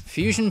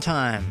 Fusion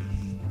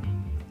time.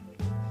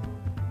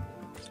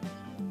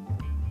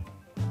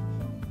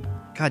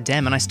 God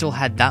damn, and I still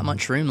had that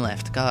much room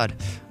left. God.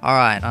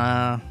 Alright,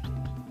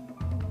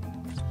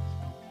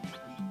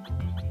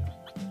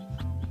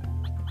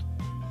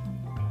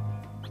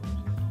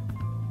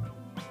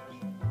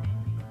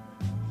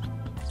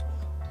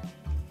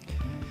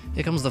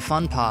 here comes the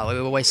fun part,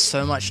 where we waste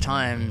so much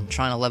time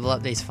trying to level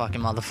up these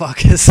fucking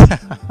motherfuckers.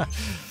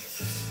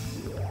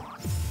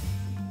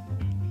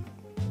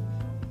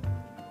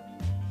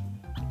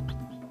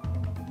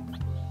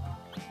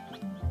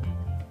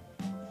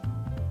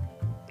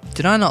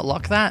 Did I not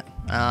lock that?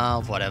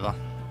 Whatever.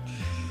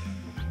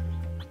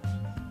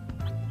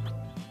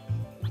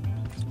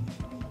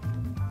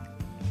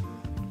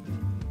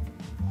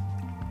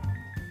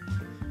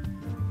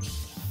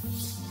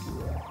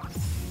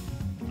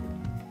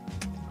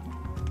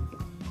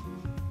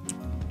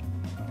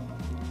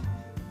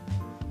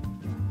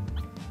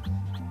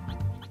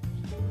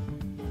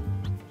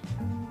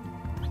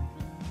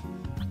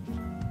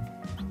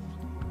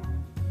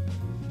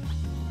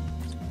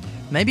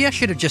 Maybe I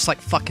should have just, like,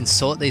 fucking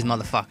sought these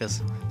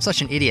motherfuckers. I'm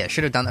such an idiot.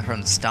 Should have done that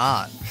from the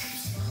start.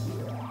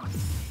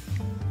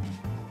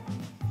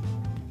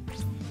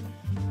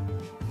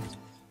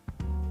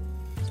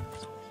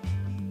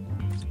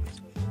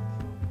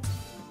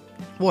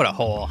 What a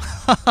whore.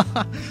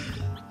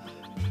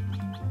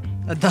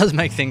 That does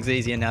make things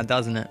easier now,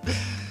 doesn't it?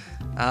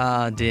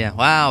 Oh, dear.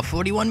 Wow,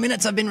 41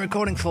 minutes I've been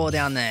recording for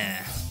down there.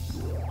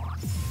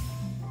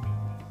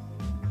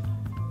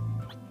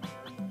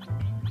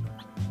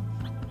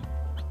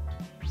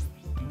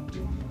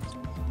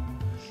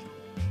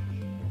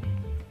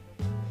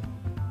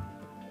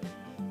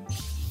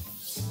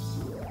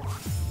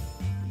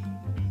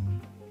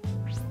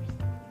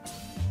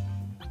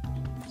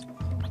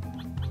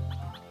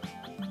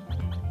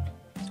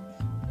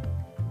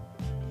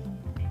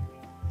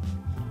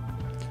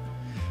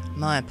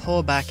 My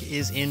poor back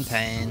is in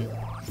pain.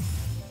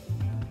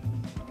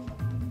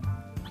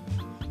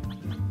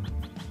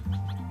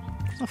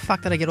 Where the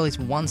fuck did I get all these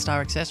 1-star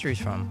accessories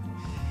from?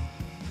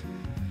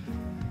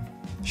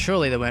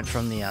 Surely they weren't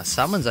from the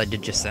summons I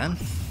did just then.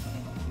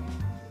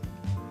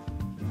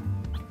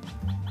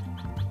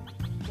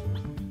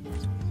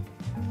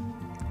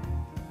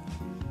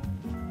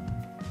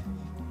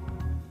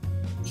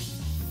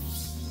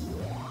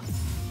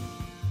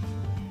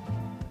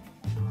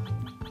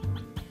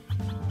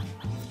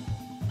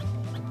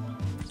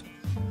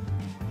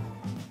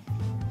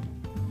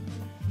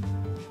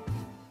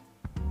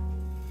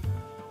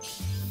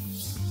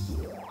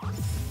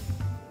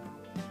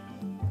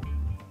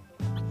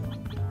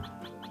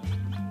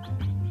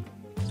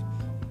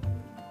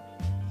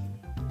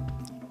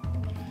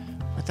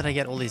 Where did I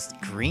get all this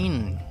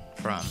green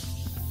from?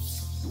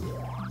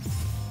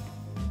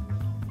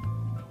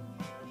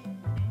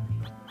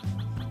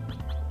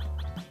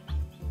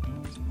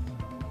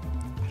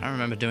 I don't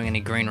remember doing any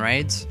green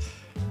raids.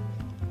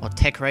 Or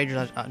tech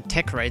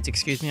raids,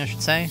 excuse me, I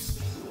should say.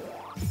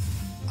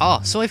 Oh,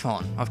 soy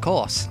fawn, of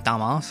course,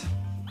 dumbass.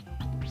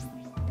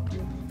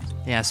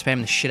 Yeah,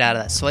 spam the shit out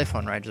of that soy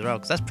fawn raid as well,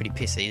 because that's pretty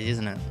pissy,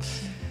 isn't it?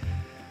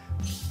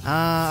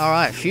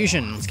 Alright,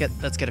 fusion. Let's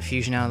get a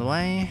fusion out of the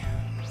way.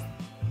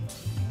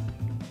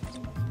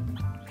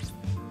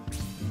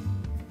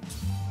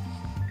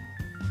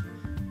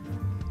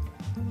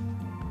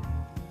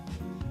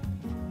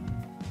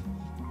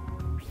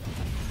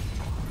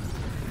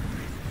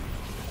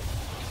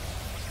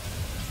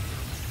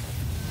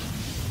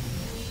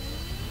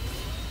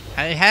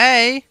 Hey,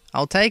 hey!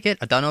 I'll take it.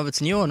 I don't know if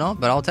it's new or not,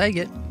 but I'll take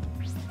it.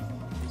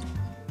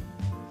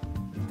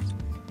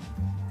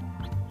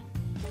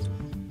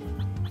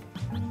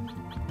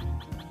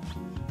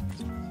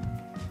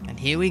 And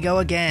here we go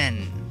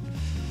again.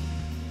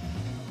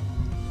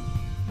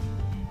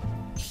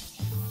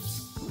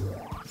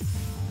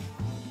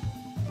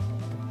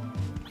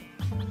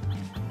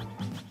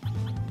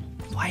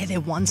 Why are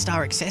there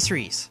 1-star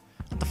accessories?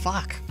 What the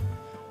fuck?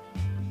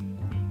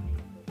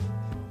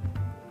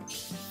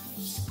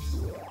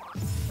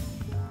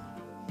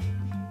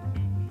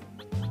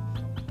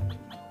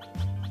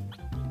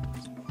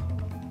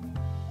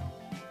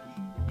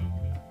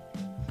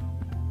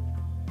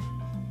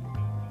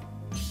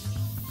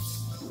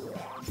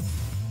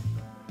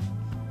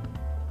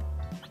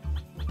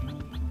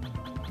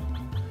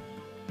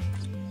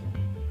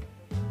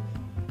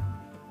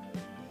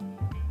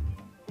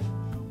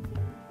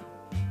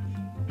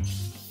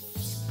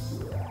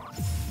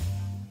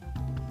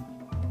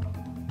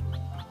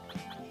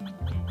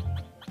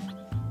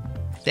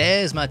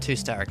 There's my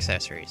 2-star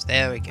accessories.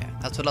 There we go.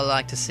 That's what I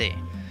like to see.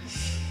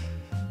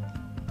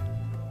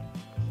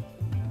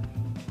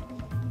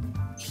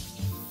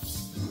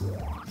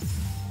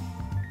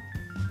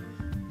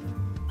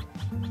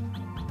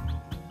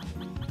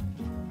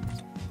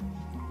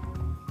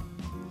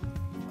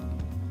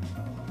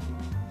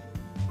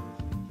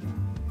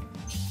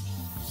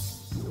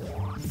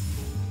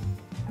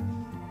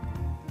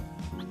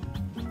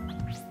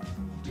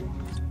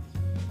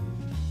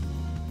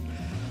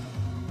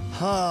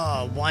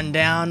 Oh, 1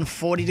 down,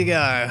 40 to go.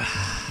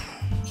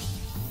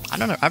 I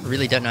don't know. I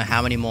really don't know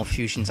how many more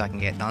fusions I can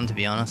get done, to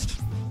be honest.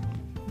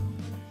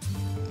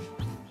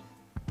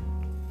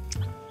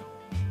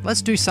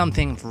 Let's do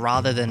something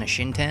rather than a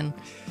Shinten.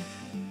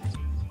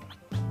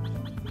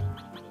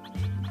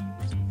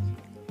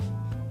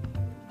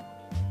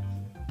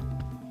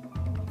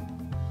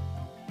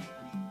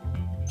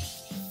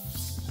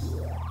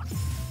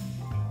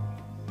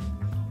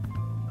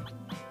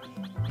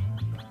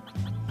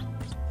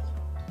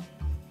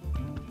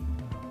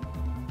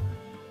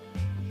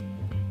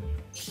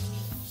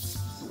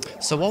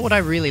 So what would I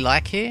really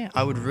like here?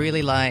 I would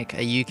really like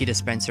a Yuki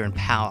dispenser and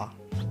power.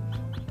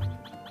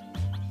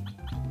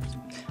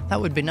 That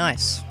would be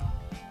nice.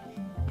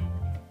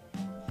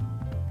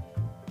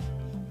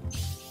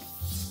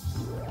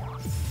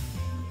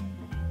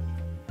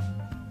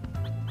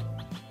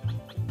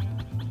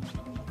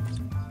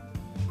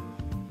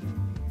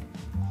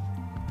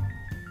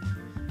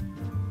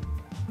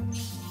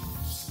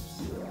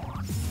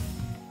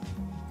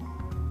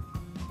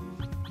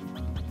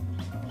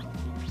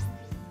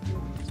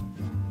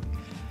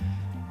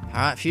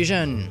 Alright,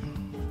 fusion.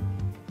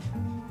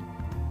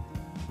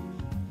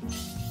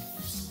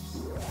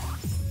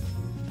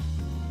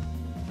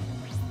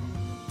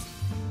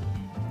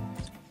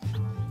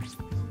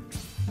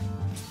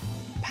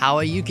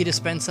 Power Yuki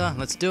dispenser,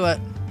 let's do it.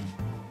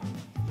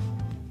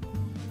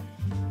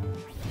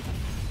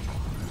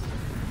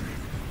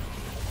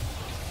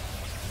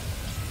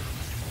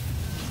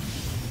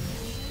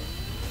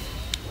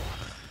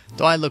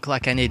 Do I look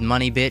like I need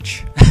money,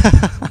 bitch?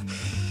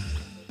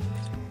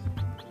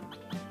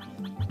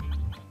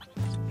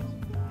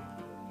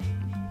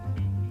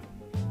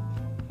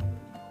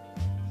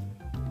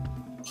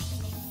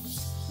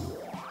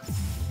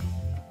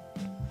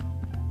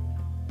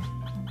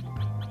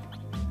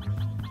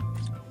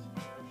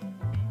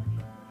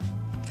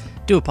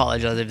 Do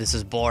apologize if this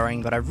is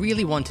boring, but I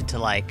really wanted to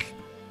like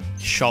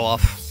show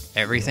off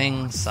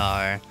everything, so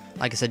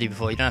like I said to you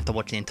before, you don't have to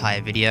watch the entire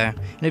video,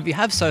 and if you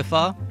have so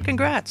far,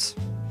 congrats!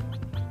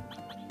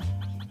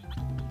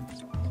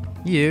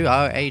 You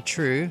are a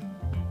true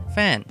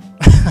fan.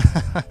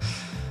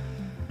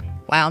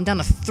 Wow, I'm down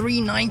to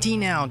 390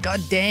 now.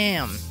 God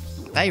damn.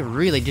 They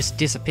really just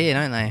disappear,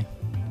 don't they?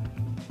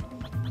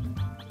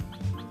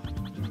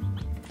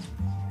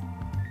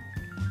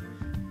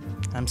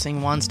 I'm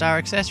seeing 1-star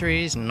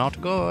accessories.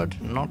 Not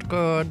good. Not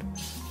good.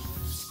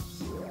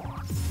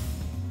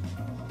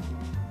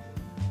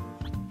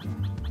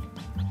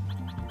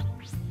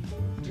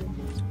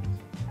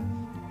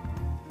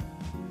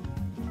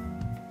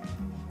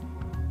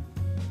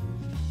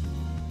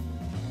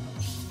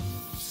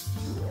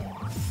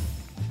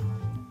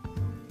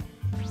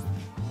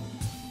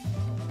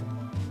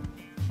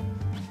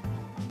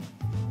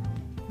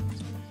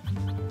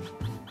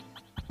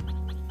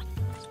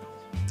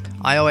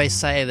 I always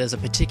say there's a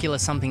particular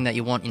something that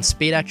you want in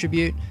speed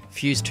attribute,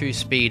 fuse 2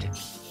 speed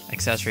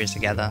accessories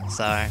together,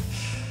 so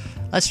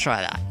let's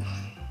try that.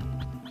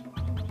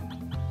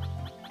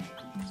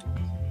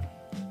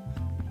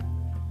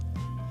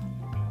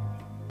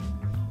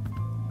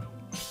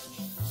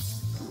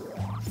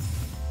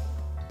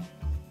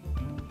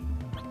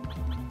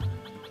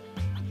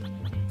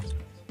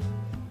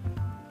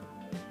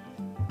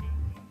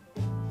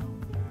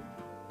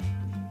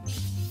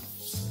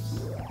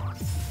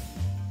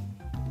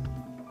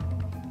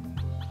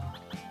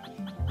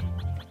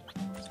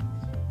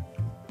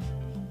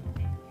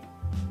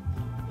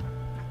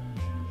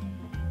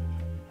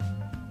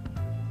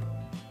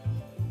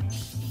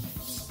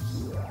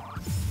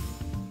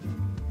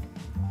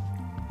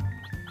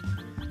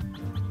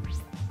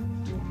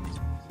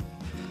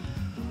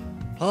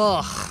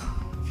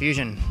 Ugh,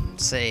 fusion,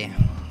 let's see.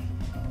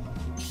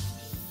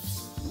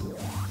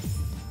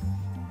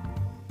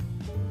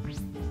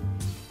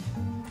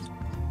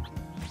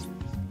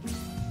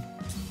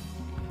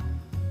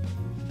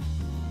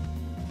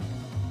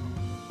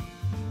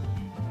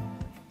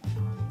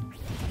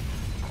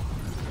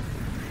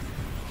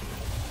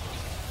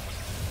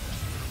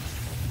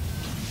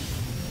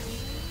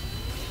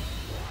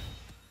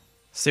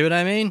 See what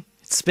I mean?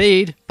 It's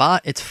speed,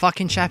 but it's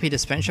fucking Chappy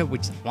Dispenser,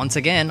 which, once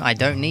again, I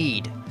don't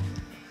need.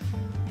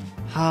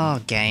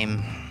 Oh,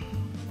 game.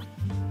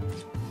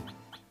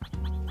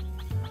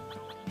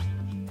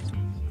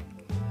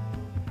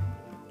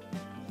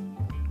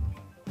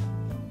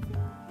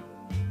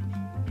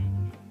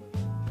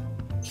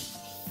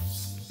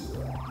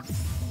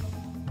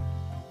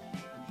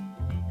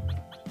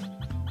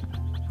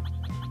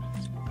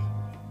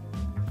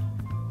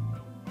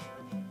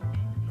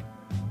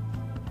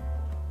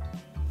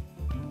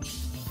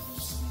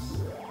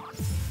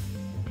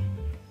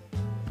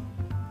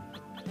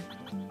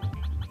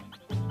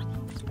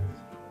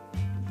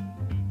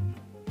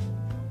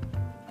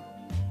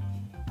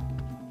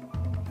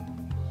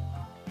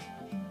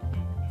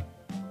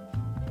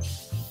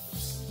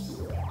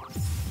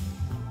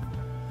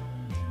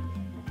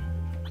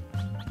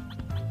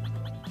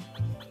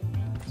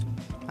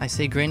 I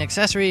see green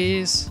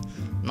accessories.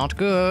 Not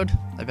good.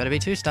 They better be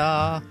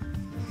 2-star.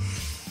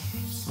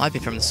 Might be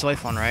from the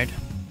Soifon raid.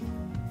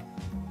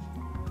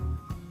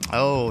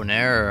 Oh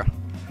no.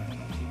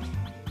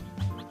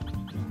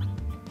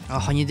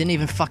 Oh, and you didn't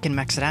even fucking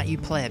max it out, you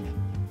pleb.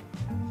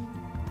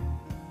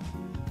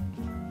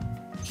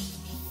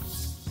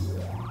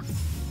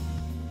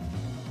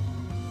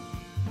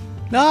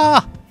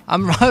 Nah!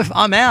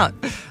 I'm out.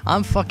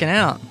 I'm fucking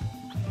out.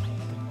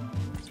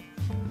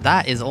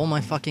 That is all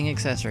my fucking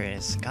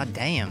accessories. God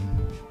damn.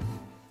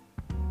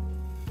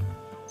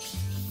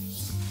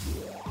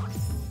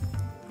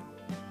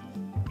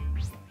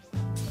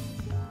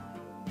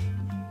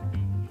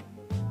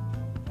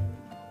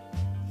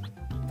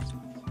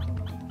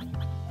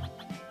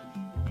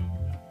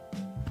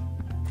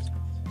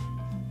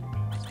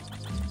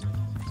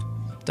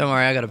 Don't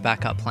worry, I got a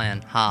backup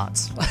plan.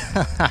 Hearts.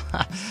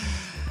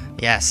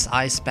 Yes,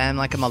 I spam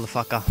like a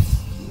motherfucker.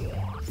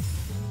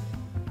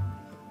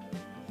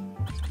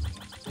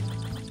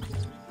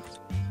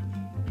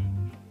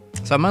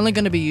 So I'm only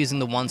going to be using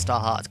the 1-star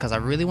hearts because I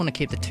really want to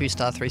keep the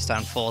 2-star, 3-star,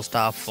 and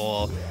 4-star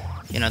for,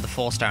 you know, the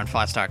 4-star and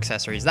 5-star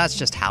accessories. That's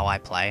just how I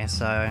play.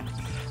 So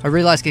I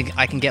realize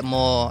I can get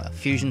more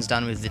fusions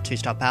done with the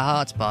 2-star power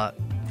hearts, but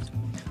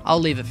I'll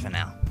leave it for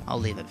now. I'll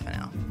leave it for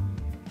now.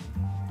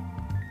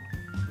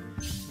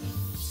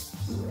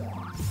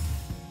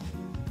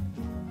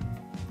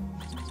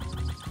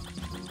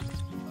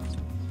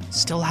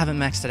 Still haven't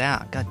maxed it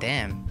out. God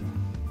damn.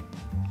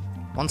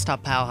 1-star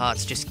power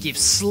hearts just give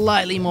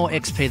slightly more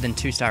XP than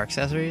 2-star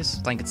accessories.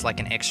 I think it's like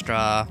an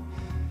extra...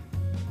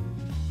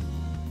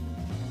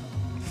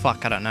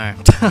 Fuck, I don't know.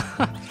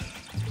 I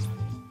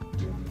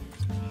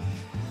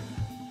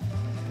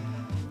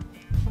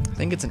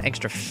think it's an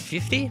extra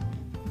 50?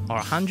 Or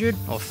 100?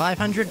 Or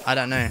 500? I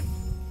don't know.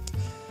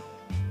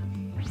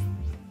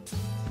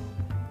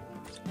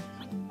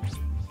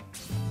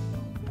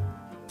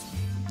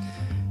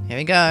 Here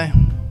we go.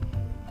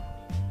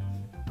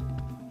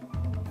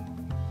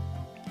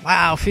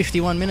 Wow,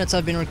 51 minutes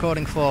I've been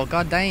recording for.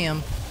 God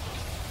damn.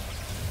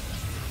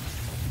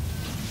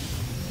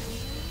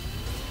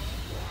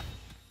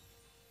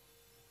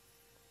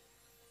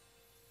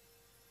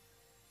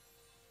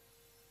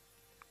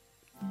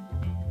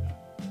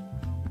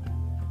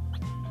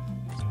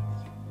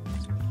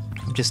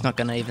 I'm just not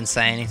gonna even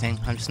say anything.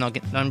 I'm just not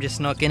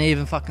gonna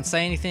even fucking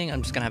say anything.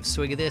 I'm just gonna have a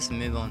swig of this and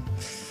move on.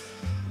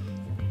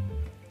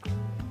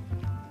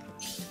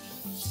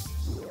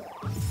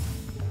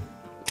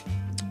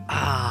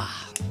 Ah.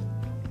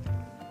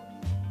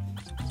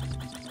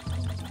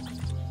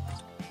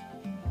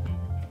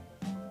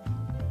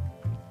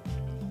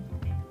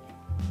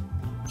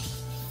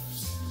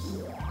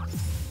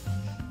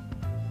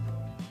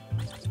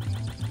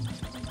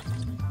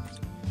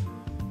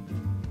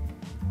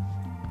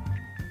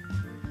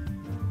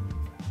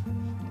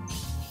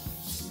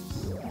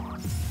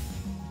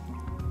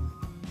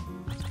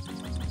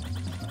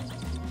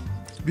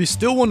 If you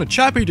still want a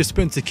chappy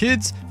dispenser,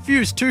 kids,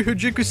 fuse 2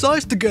 Hujiko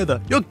size together.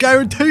 You're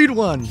guaranteed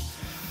one.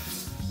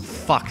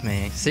 Fuck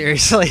me,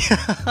 seriously.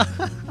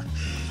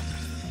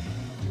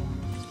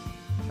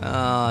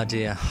 Oh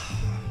dear.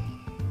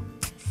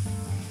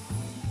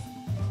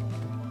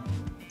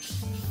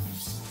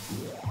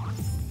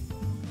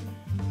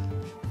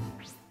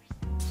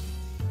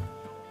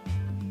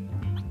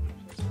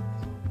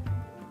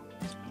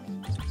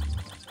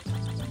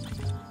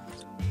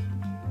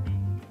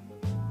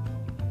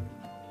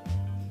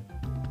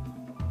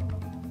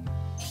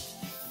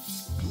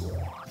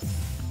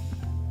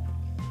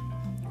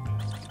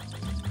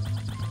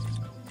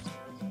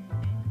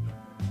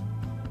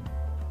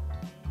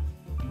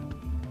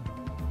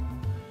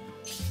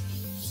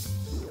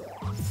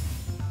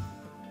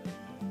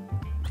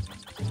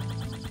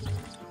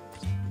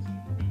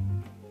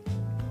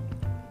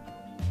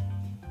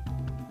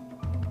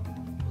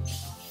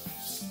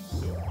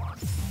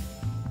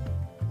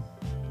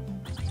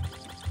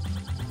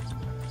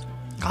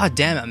 God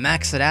damn it,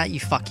 max it out, you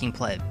fucking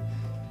pleb.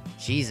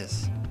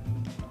 Jesus.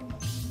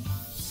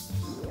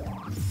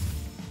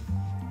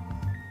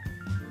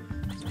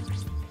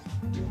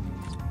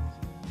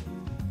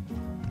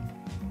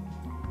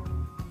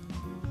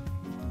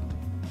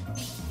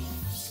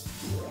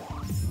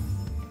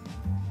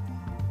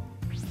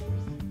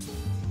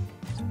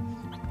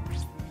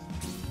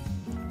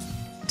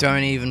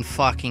 Don't even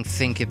fucking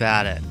think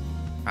about it,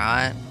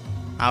 alright?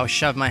 I will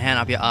shove my hand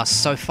up your ass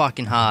so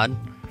fucking hard.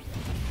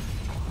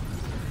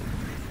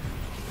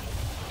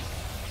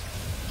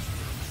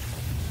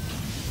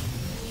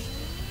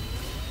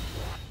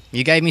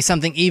 You gave me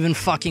something even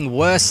fucking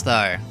worse,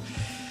 though.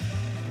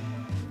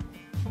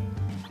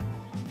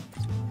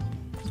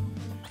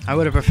 I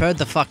would have preferred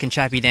the fucking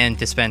Chappy Dan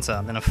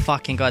dispenser than a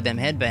fucking goddamn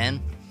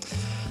headband.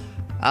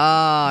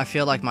 Ah, I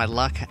feel like my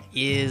luck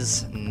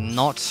is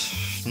not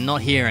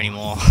here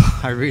anymore.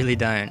 I really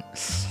don't.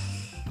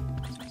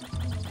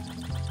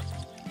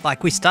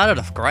 Like, we started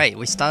off great.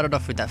 We started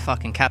off with that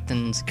fucking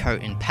Captain's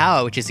Coat in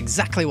Power, which is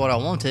exactly what I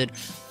wanted,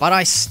 but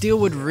I still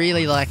would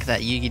really like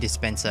that Yugi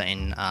dispenser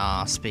in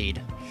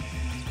Speed.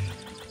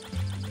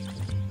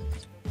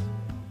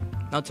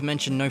 Not to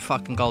mention no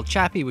fucking gold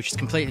Chappy, which is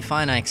completely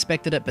fine, I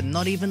expected it, but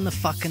not even the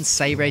fucking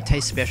Sabre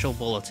Taste Special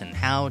Bulletin.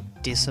 How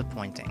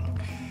disappointing.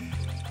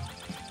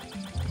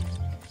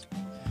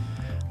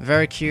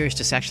 Very curious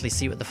to actually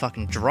see what the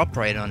fucking drop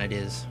rate on it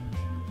is.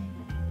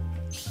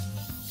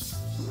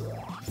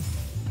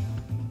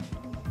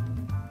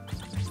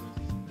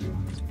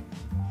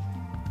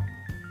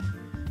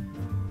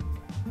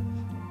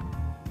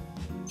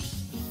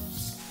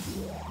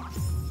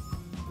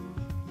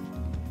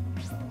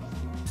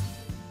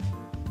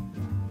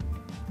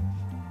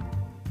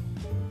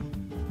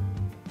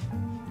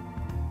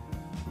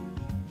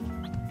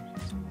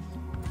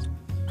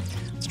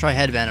 Let's try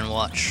headband and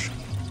watch.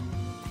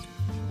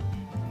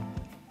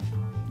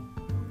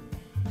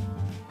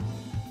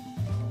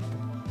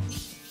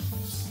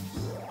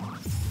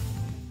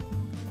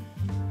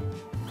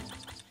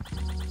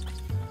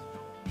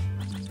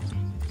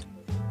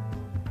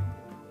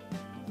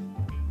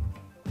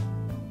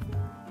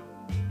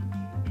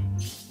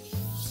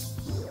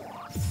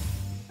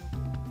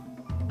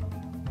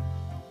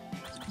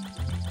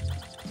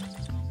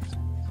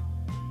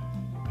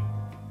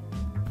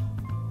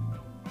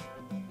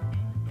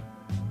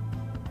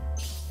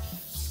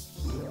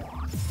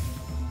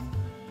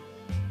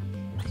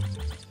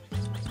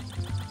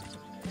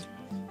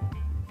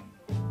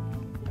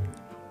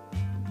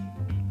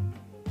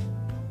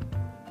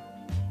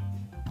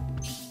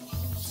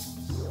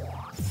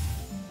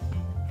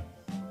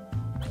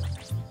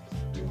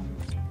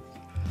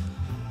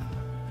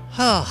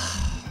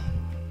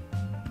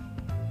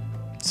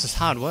 This is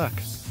hard work.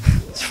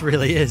 This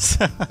really is.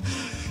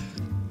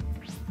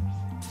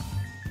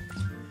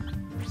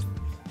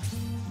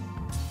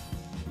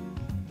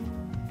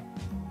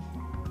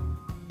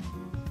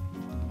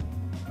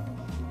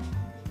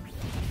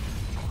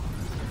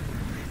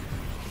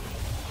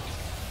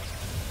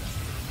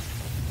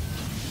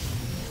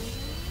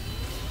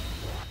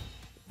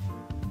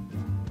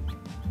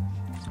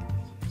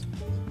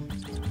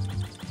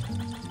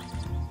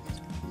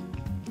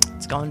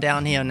 It's going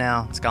downhill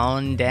now. It's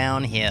going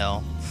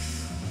downhill.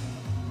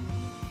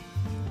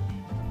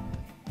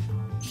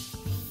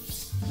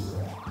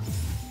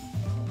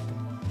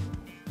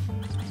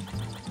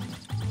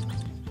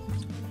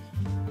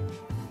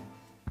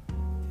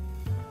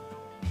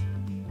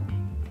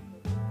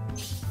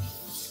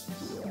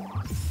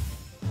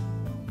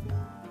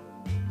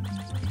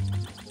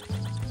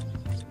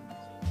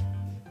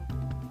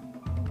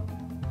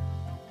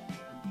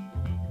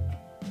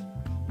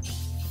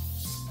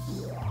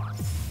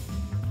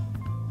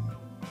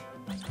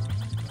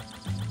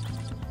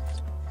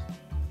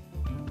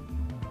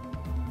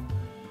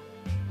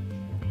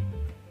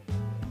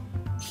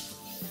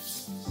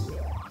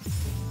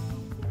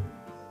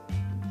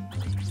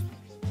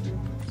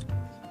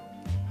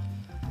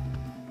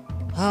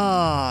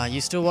 Ah,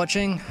 you still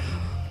watching?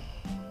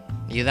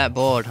 You that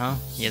bored, huh?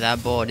 You're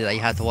that bored that you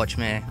had to watch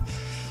me.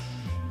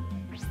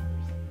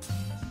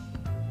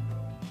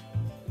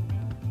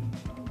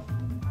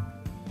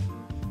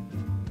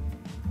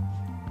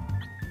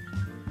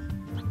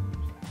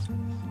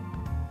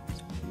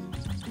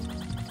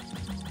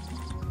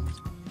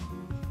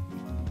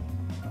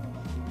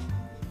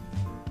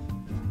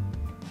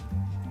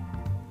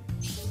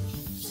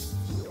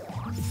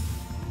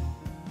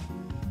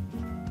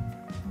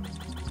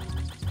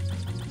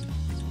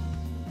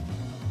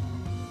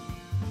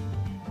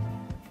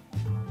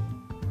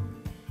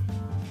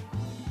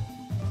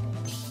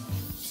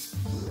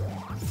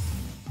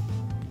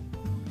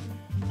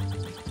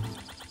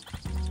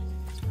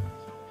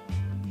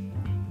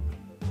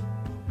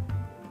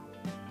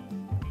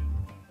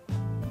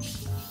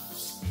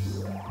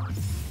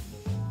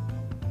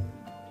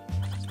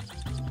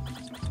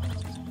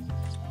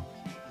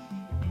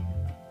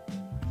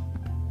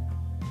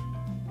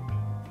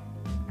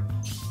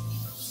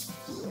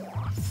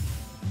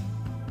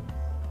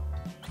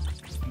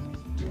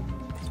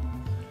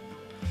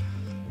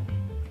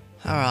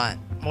 Alright,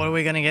 what are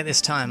we gonna get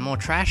this time? More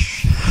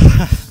trash?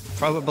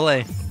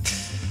 Probably.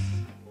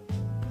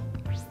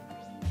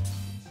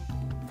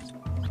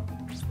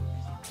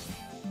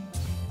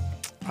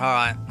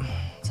 Alright,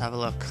 let's have a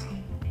look.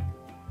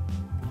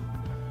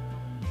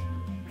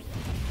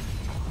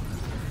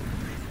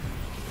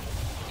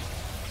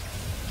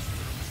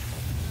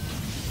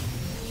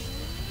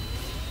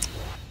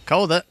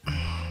 Called it.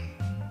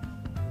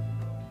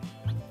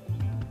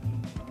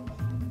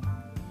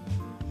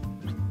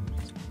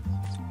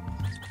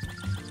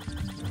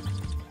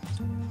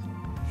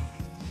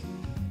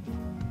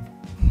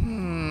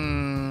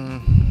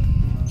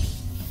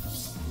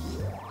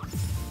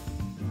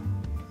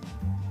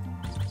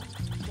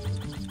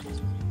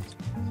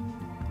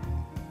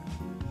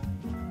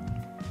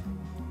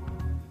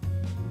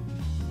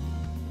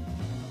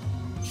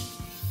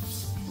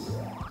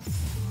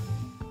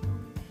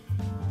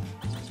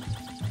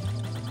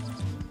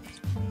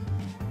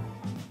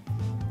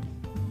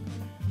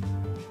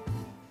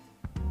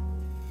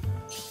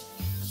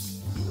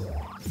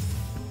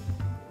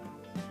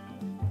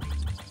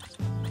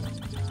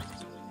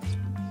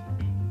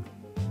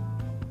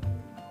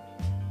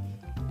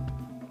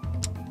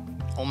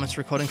 Almost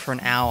recording for an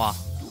hour.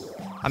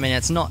 I mean,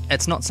 it's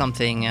not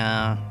something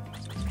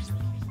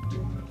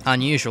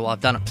unusual.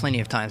 I've done it plenty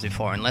of times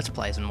before in Let's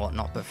Plays and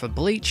whatnot, but for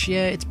Bleach,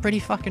 yeah, it's pretty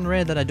fucking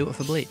rare that I do it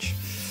for Bleach.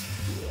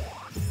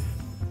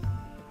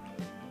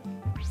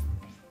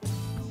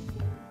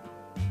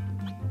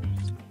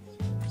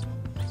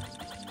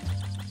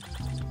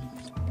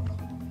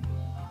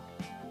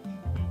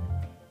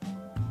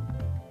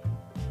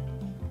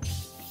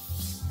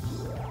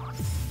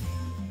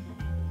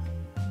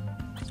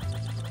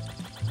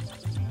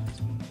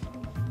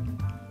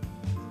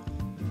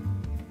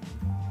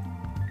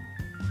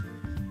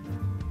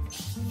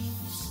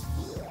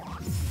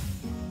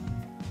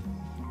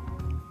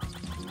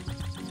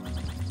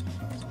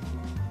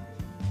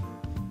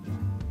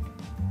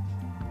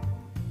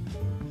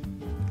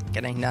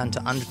 Getting down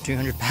to under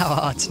 200 power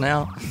arts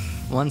now.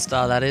 1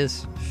 star, that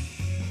is.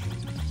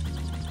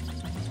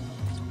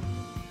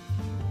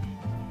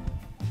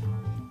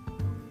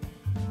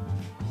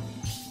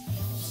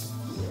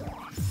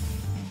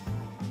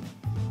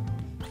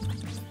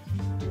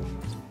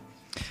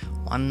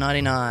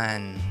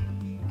 $199.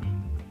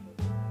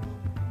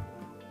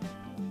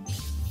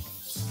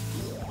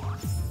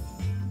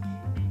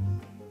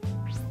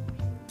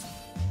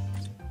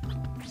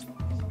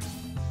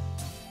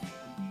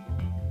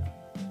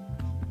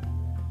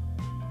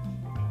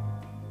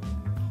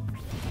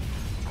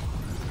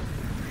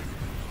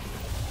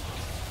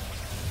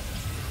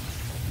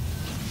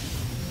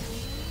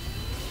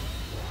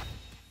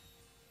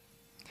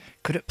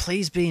 Could it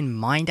please be in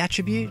Mind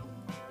Attribute?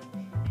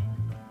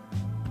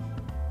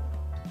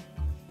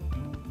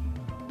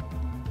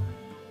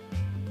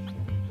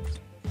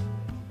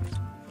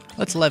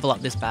 Let's level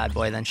up this bad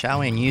boy then,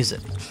 shall we, and use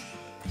it.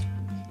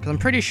 Because I'm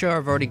pretty sure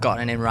I've already got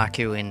an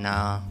Raku in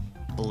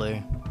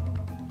blue.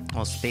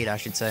 Or speed, I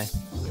should say.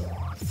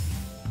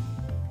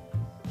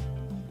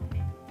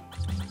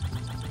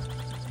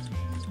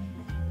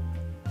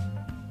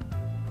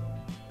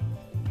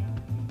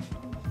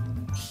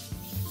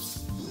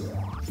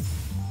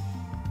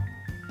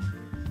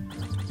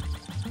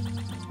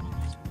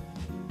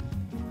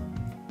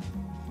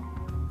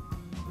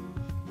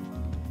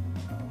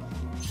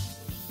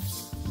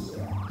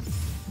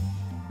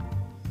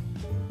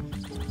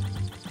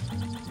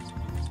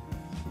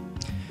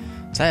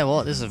 Tell you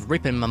what, this is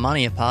ripping my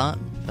money apart,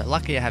 but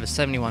lucky I have a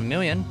 71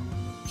 million.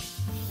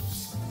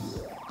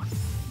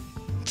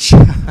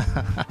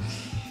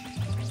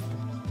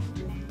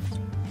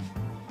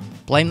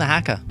 Blame the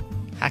hacker.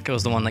 Hacker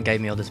was the one that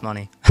gave me all this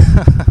money.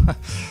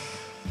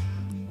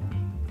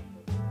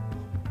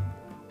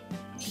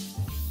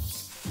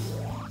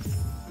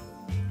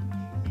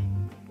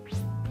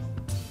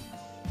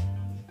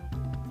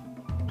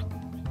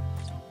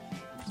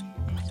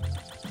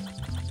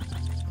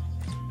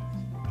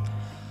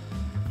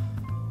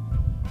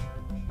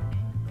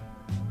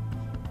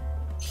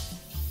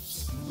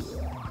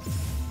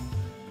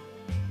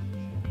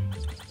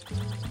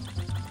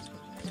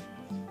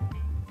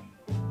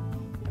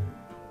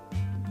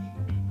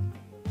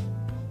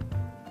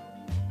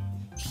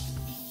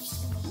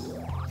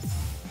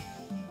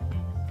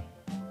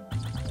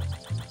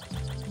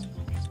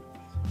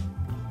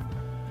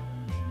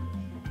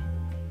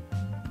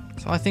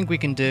 So I think we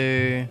can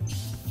do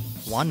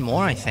one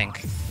more, I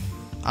think,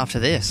 after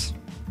this.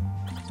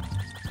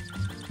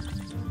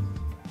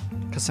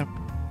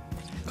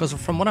 Because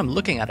from what I'm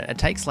looking at it, it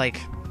takes like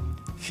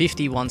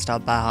 50 1-star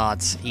bar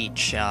hearts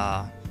each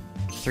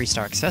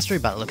 3-star accessory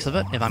by the looks of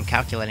it, if I'm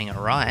calculating it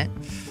right.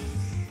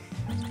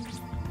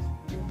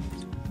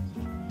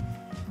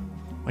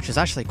 Which is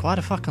actually quite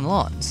a fucking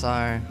lot,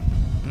 so...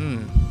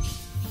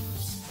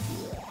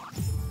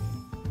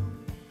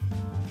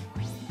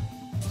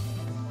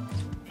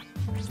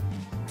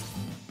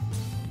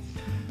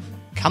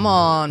 Come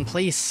on,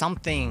 please,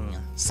 something.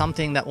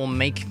 Something that will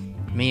make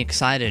me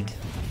excited.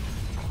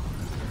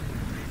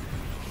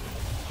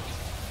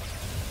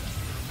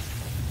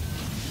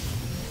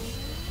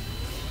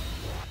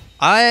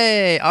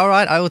 Alright,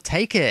 I will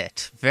take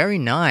it. Very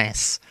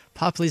nice.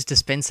 Parpley's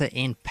dispenser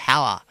in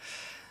power.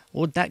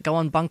 Would that go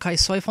on Bunkai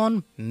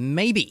Soifon?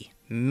 Maybe.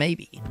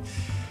 Maybe.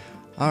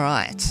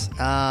 Alright.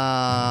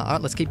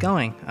 Alright, let's keep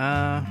going.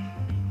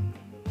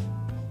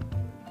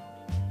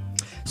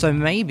 So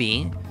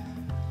maybe,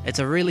 it's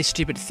a really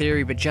stupid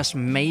theory, but just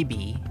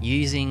maybe,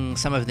 using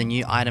some of the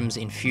new items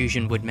in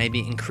Fusion would maybe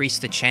increase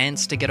the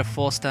chance to get a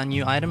 4-star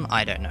new item?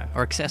 I don't know.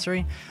 Or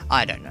accessory?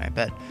 I don't know,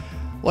 but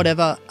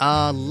whatever.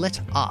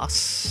 Let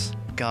us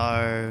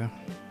go...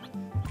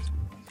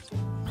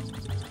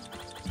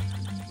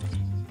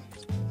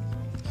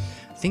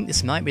 I think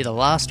this might be the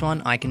last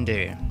one I can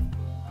do.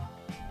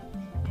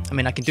 I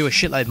mean, I can do a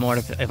shitload more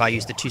if I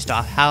use the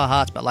 2-star Power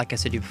Hearts, but like I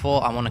said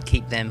before, I want to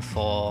keep them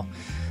for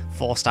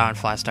 4-star and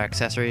 5-star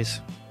accessories.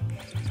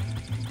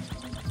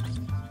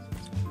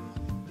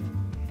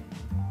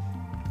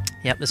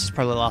 Yep, this is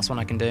probably the last one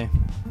I can do.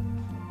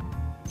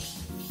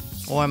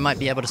 Or I might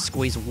be able to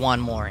squeeze one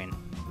more in.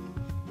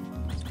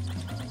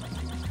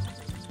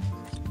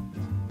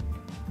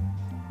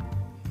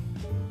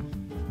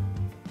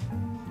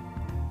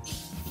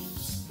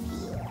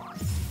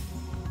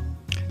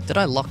 Did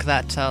I lock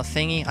that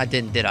thingy? I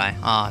didn't, did I?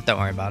 Ah, don't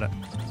worry about it.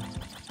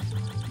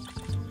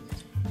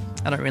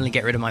 I don't really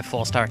get rid of my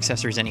 4-star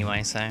accessories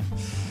anyway, so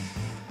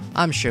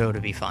I'm sure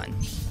it'll be fine.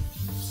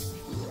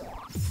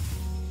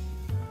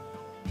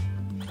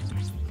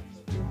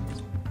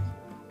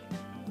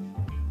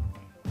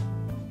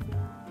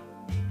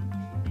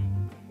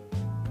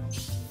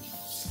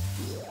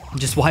 I'm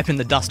just wiping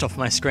the dust off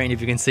my screen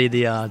if you can see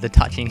the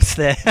touchings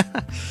there.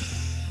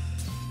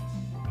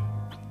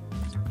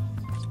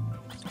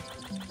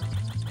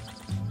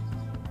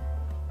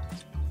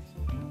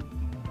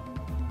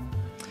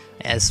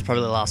 Yeah, this is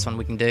probably the last one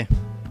we can do.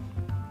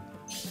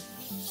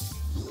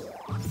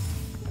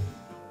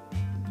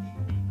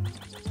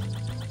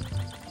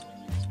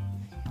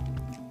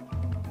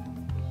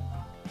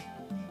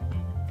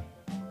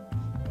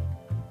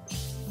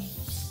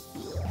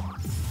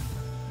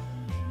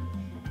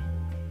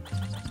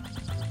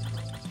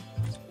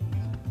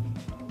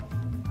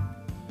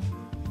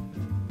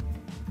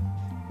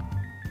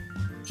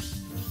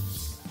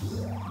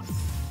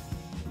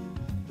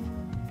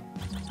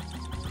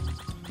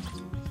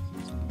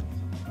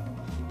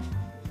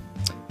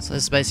 So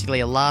this is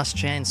basically a last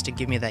chance to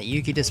give me that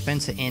Yuki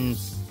dispenser in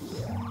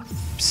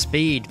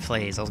speed,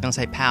 please. I was going to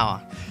say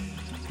power.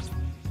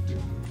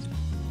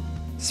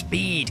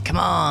 Speed, come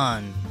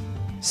on.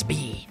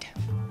 Speed.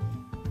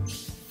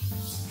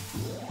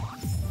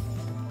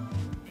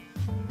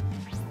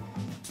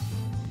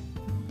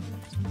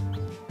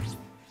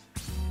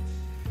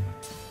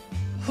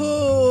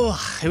 Whew,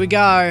 here we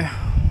go.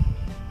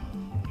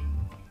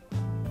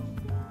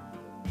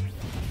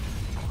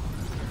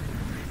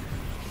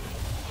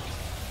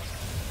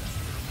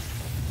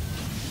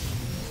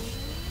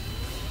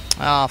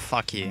 Oh,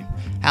 fuck you.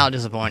 How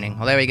disappointing.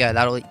 Well, there we go.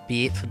 That'll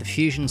be it for the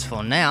fusions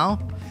for now.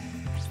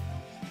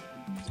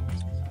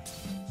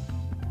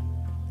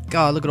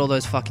 God, look at all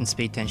those fucking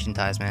speed tension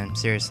ties, man.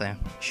 Seriously.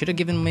 Should have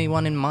given me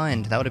one in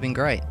mind. That would have been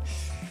great.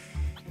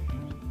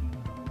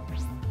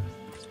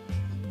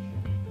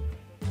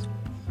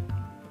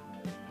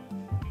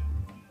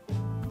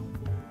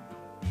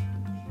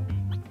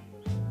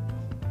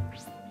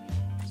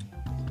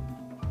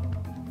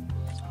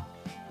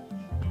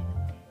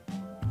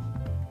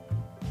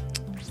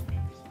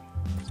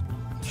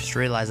 Just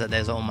realised that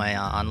there's all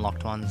my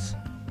unlocked ones.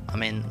 I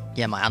mean,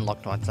 yeah, my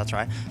unlocked ones, that's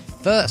right.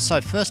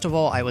 First of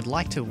all, I would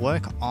like to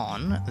work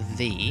on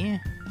the...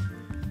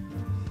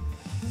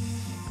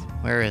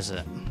 Where is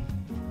it?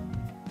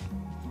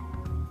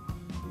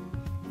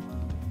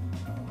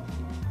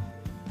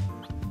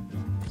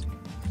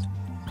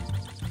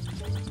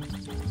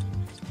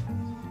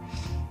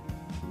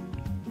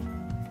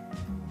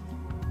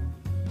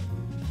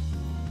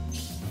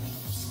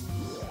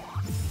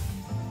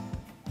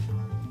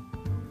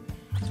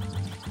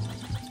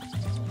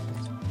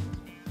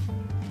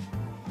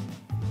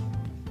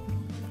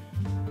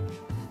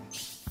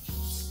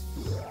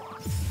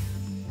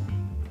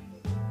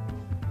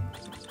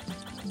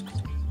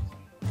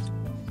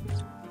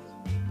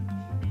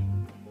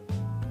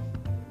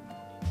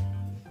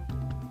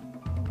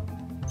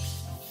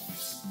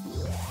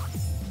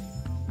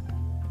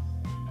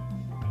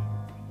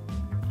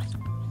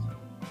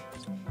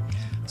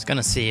 was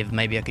gonna see if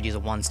maybe I could use a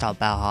 1-star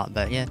Power Heart,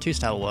 but yeah,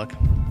 2-star will work.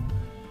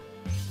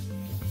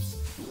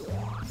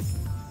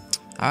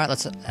 Alright,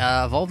 let's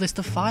evolve this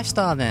to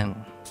 5-star then.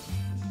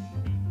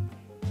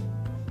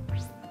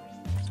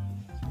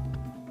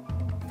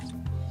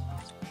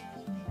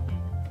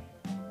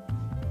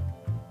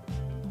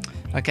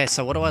 Okay,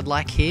 so what I'd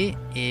like here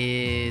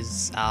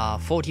is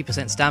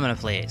 40% stamina,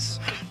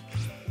 please.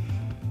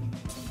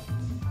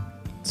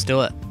 Let's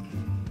do it.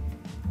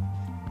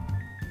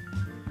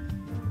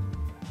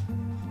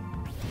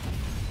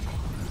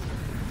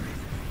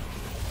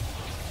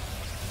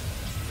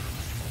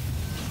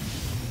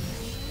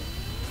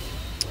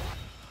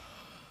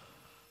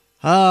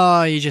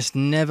 Oh, you just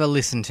never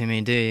listen to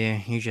me, do you?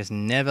 You just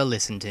never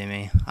listen to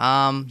me.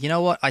 You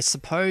know what? I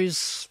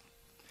suppose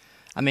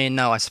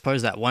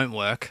that won't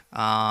work.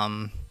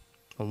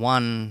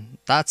 One,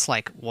 that's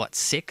like, what,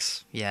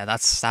 6? Yeah,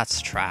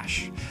 that's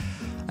trash.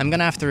 I'm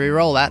gonna have to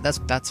re-roll that,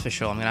 that's for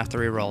sure. I'm gonna have to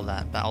re-roll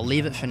that, but I'll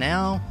leave it for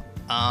now.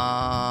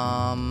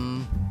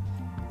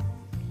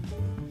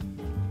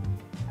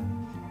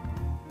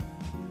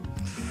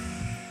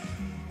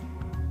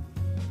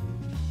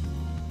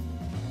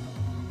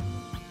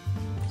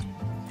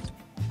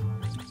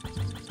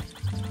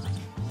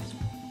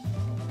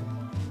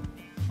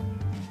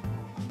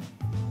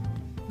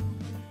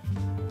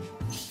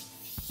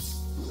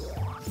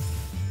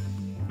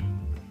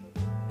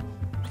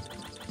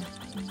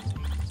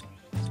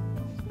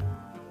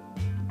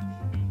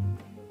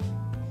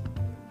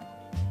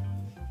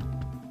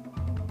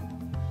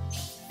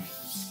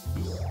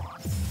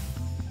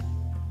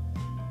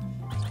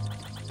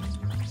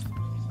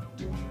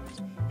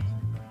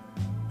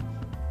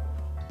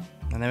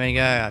 And there we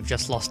go, I've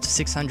just lost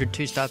 600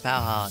 2-star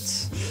Power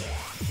Hearts.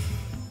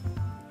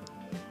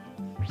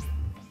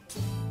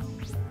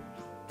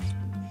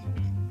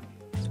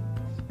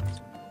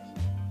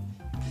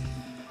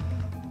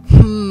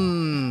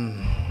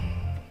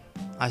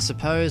 I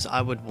suppose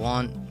I would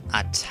want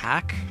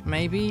attack,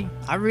 maybe?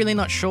 I'm really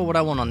not sure what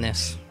I want on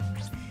this.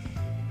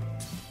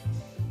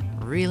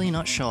 Really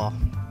not sure.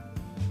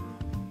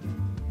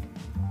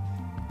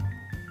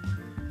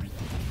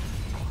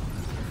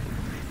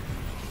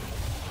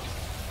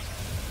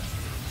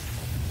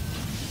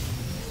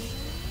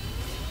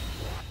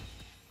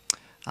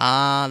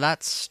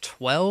 That's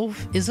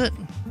 12, is it?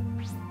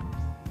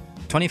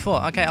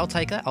 24, okay, I'll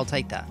take that, I'll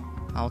take that.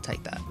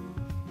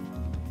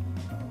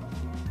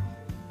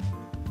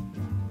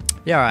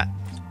 Yeah, alright.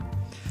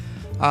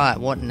 Alright,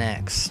 what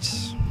next?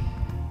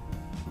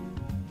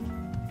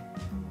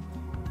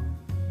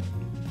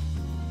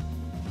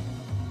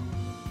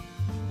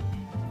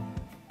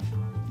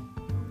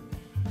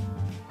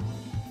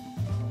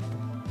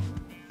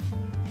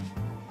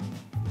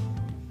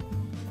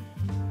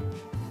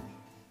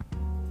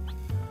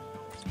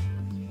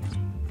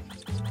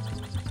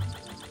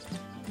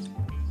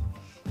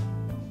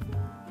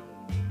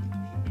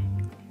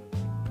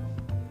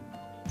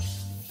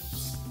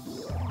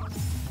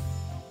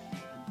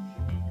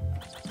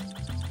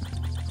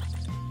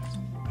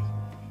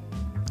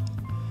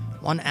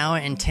 One hour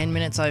and 10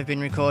 minutes I've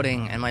been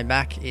recording, and my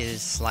back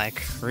is,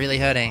 like, really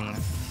hurting.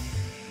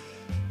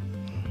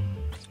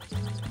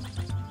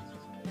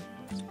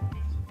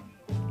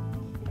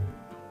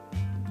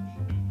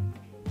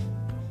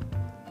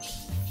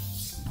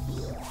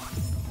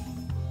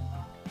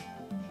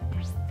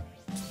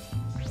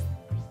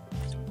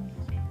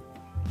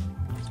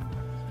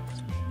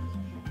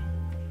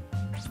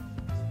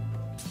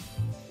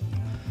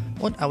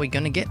 What are we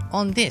gonna get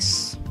on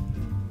this?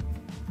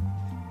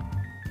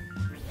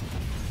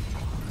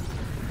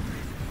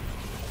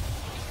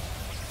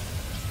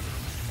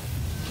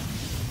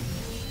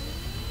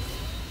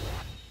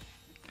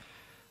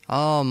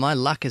 Oh, my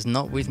luck is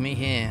not with me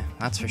here.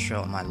 That's for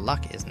sure. My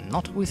luck is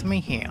not with me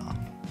here.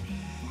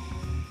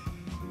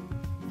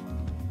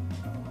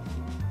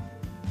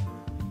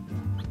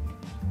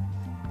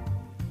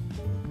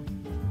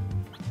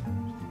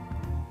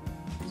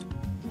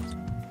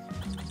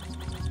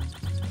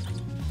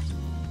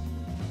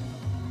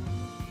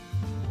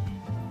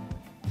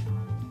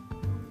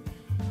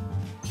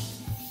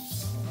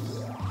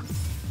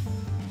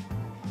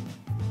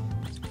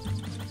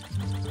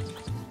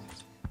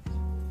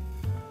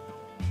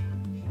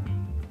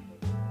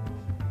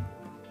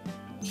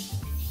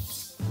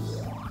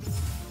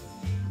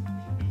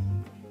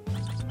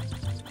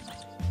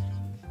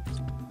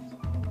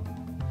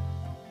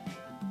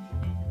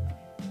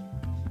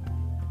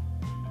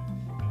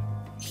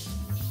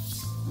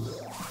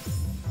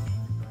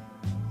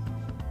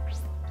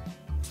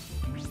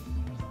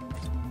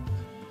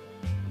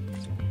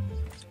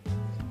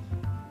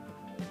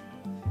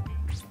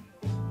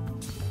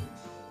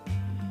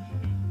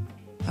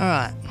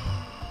 Alright.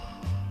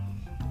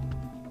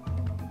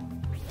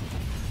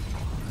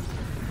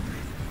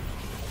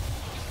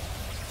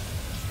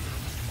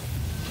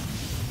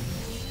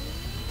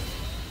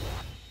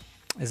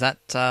 Is that,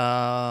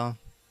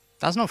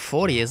 that's not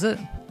 40, is it?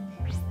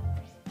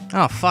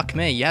 Oh, fuck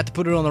me. You had to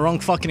put it on the wrong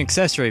fucking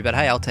accessory, but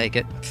hey, I'll take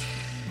it.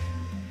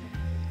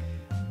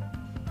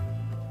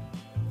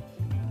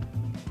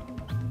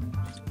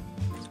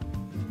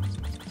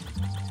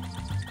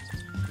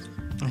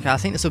 Okay, I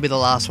think this will be the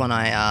last one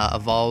I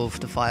evolve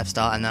to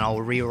 5-star, and then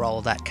I'll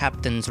re-roll that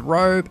captain's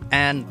robe,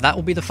 and that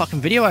will be the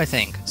fucking video, I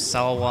think.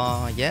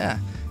 So, yeah.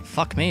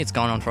 Fuck me, it's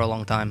gone on for a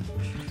long time.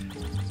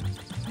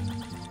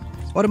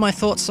 What are my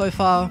thoughts so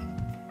far?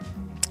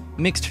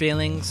 Mixed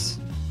feelings.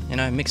 You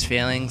know, mixed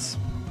feelings.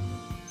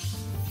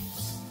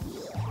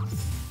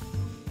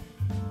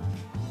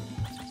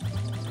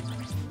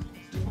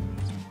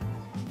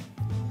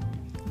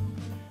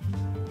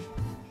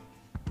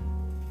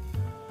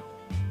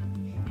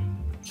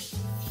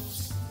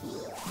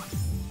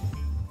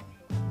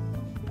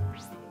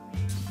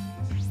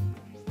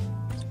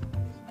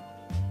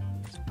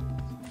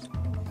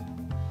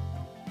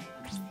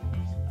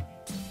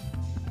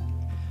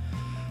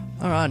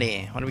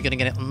 Alrighty, what are we gonna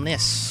get on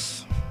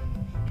this?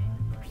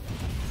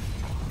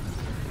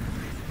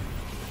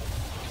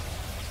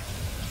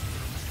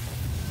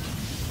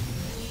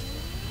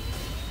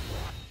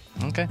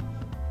 Okay.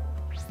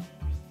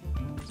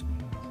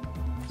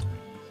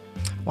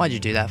 Why'd you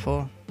do that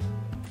for?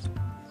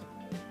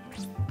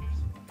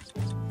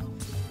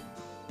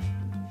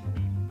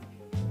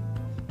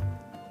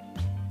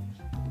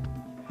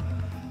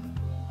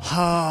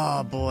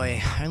 Oh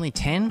boy, only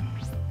 10?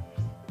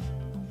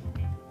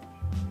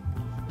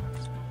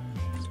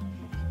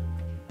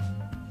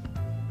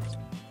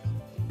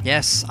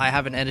 Yes, I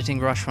have an editing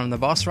rush from the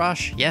boss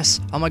rush.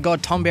 Yes. Oh my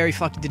god, Tom Berry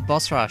fucking did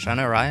boss rush. I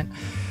know, right?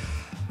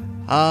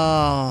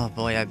 Oh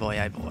boy, oh boy,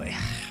 oh boy.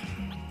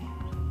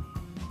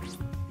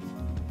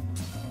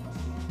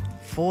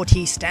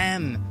 40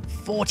 stam.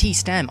 40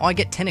 stam. Oh, I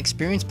get 10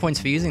 experience points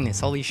for using this.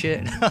 Holy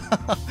shit.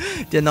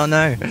 Did not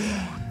know.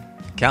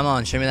 Come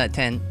on, show me that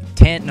 10.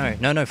 10,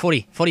 no,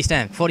 40. 40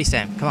 stam. 40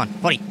 stam. Come on.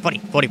 40, 40,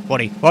 40,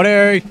 40,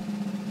 40.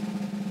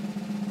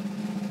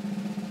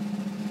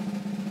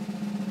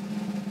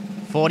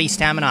 40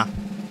 stamina.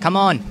 Come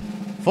on.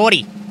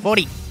 40.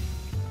 40.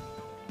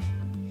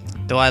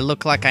 Do I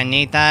look like I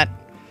need that?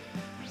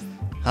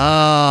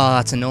 Oh,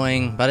 that's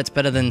annoying, but it's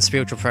better than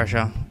spiritual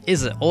pressure.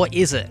 Is it? Or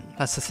is it?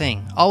 That's the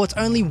thing. Oh, it's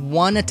only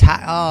one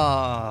attack.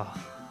 Oh.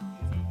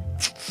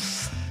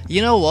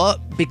 You know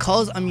what?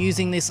 Because I'm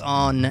using this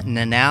on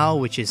Nanao,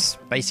 which is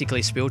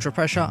basically spiritual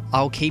pressure,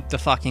 I'll keep the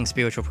fucking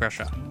spiritual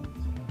pressure.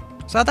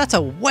 So that's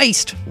a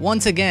waste,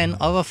 once again,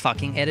 of a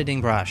fucking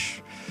editing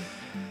brush.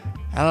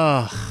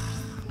 Oh.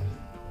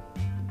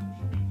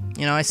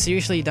 You know, I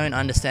seriously don't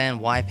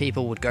understand why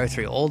people would go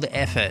through all the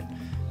effort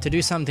to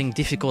do something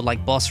difficult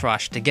like boss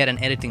rush to get an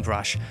editing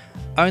brush,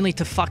 only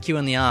to fuck you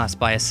in the ass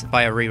by a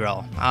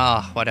reroll.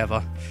 Ah,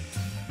 whatever.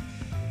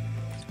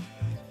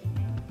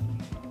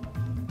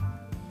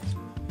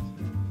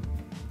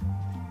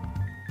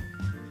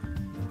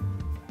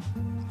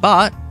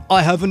 But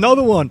I have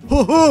another one.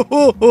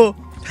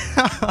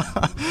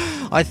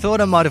 I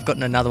thought I might have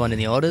gotten another one in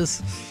the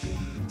orders.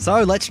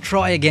 So let's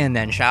try again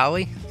then, shall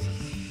we?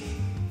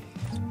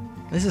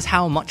 This is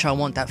how much I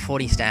want that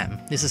 40 stam.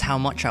 This is how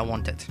much I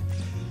want it.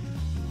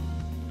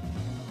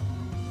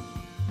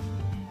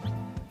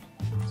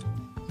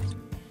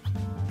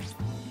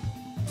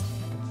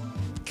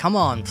 Come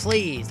on,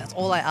 please. That's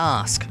all I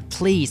ask.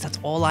 Please, that's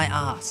all I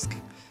ask.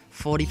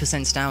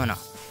 40% stamina.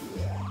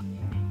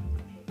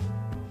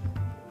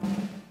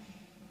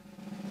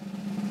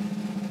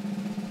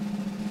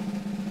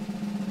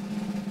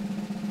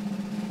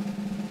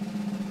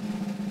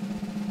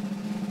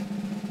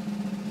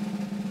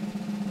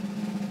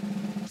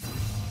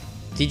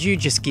 Did you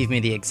just give me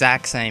the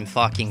exact same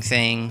fucking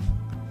thing?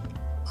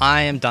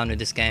 I am done with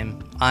this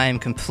game. I am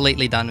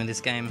completely done with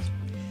this game.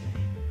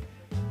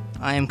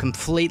 I am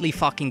completely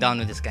fucking done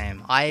with this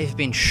game. I've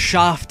been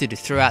shafted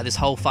throughout this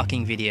whole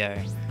fucking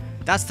video.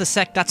 That's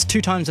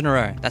 2 times in a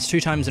row. That's 2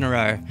 times in a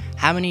row.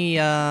 How many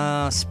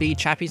speed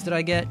chappies did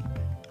I get?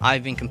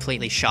 I've been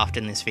completely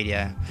shafted in this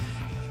video.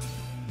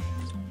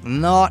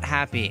 Not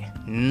happy.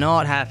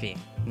 Not happy.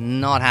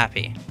 Not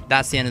happy.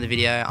 That's the end of the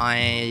video.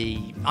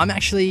 I'm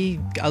actually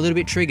a little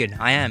bit triggered.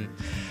 I am.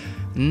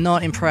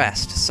 Not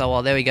impressed.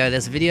 So there we go.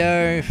 There's a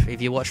video.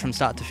 If you watch from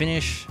start to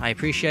finish, I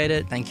appreciate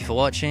it. Thank you for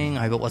watching.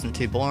 I hope it wasn't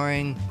too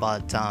boring.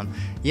 But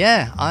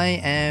yeah,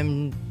 I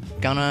am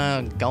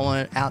gonna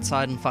go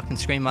outside and fucking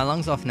scream my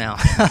lungs off now.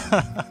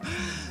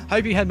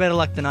 Hope you had better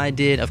luck than I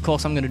did. Of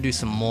course, I'm gonna do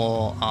some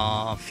more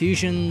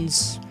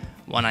fusions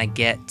when I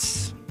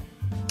get,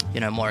 you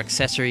know, more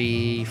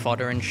accessory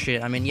fodder and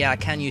shit. I mean, yeah, I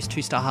can use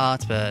 2-star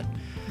hearts, but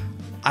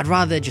I'd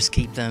rather just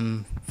keep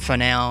them for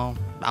now.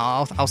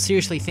 I'll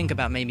seriously think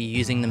about maybe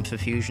using them for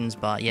fusions,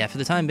 but yeah, for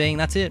the time being,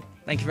 that's it.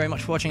 Thank you very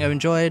much for watching. I've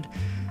enjoyed.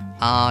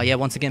 Yeah,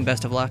 once again,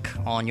 best of luck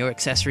on your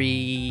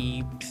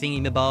accessory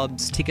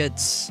thingy-mabobs,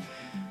 tickets,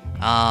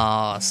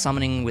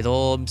 summoning with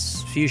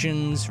orbs,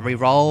 fusions,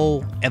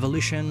 reroll,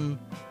 evolution.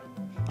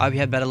 I hope you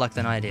had better luck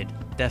than I did.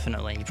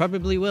 Definitely. You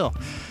probably will.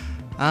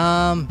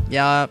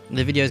 Yeah,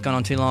 the video's gone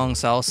on too long,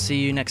 so I'll see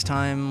you next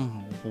time,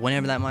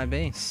 whenever that might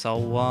be.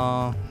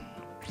 So,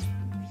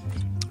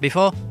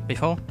 before?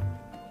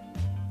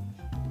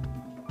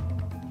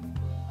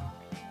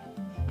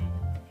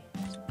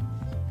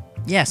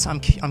 Yes, I'm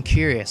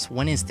curious.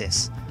 When is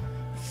this?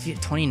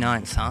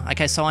 29th, huh?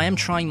 Okay, so I am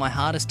trying my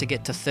hardest to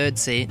get to 3rd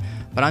seat,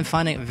 but I'm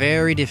finding it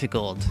very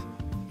difficult.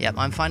 Yep,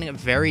 I'm finding it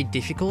very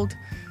difficult.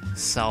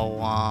 So,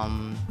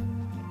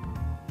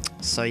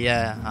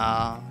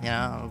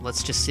 yeah,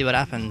 let's just see what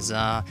happens.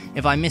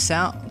 If I miss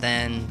out,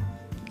 then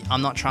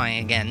I'm not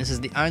trying again. This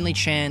is the only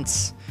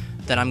chance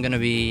that I'm going to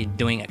be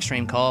doing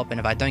Extreme Co-op, and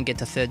if I don't get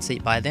to 3rd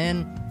seat by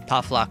then,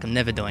 tough luck, I'm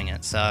never doing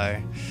it.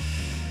 So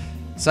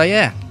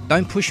yeah,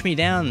 don't push me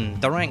down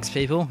the ranks,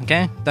 people,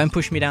 okay? Don't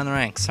push me down the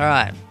ranks.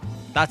 Alright,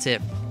 that's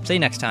it. See you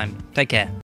next time. Take care.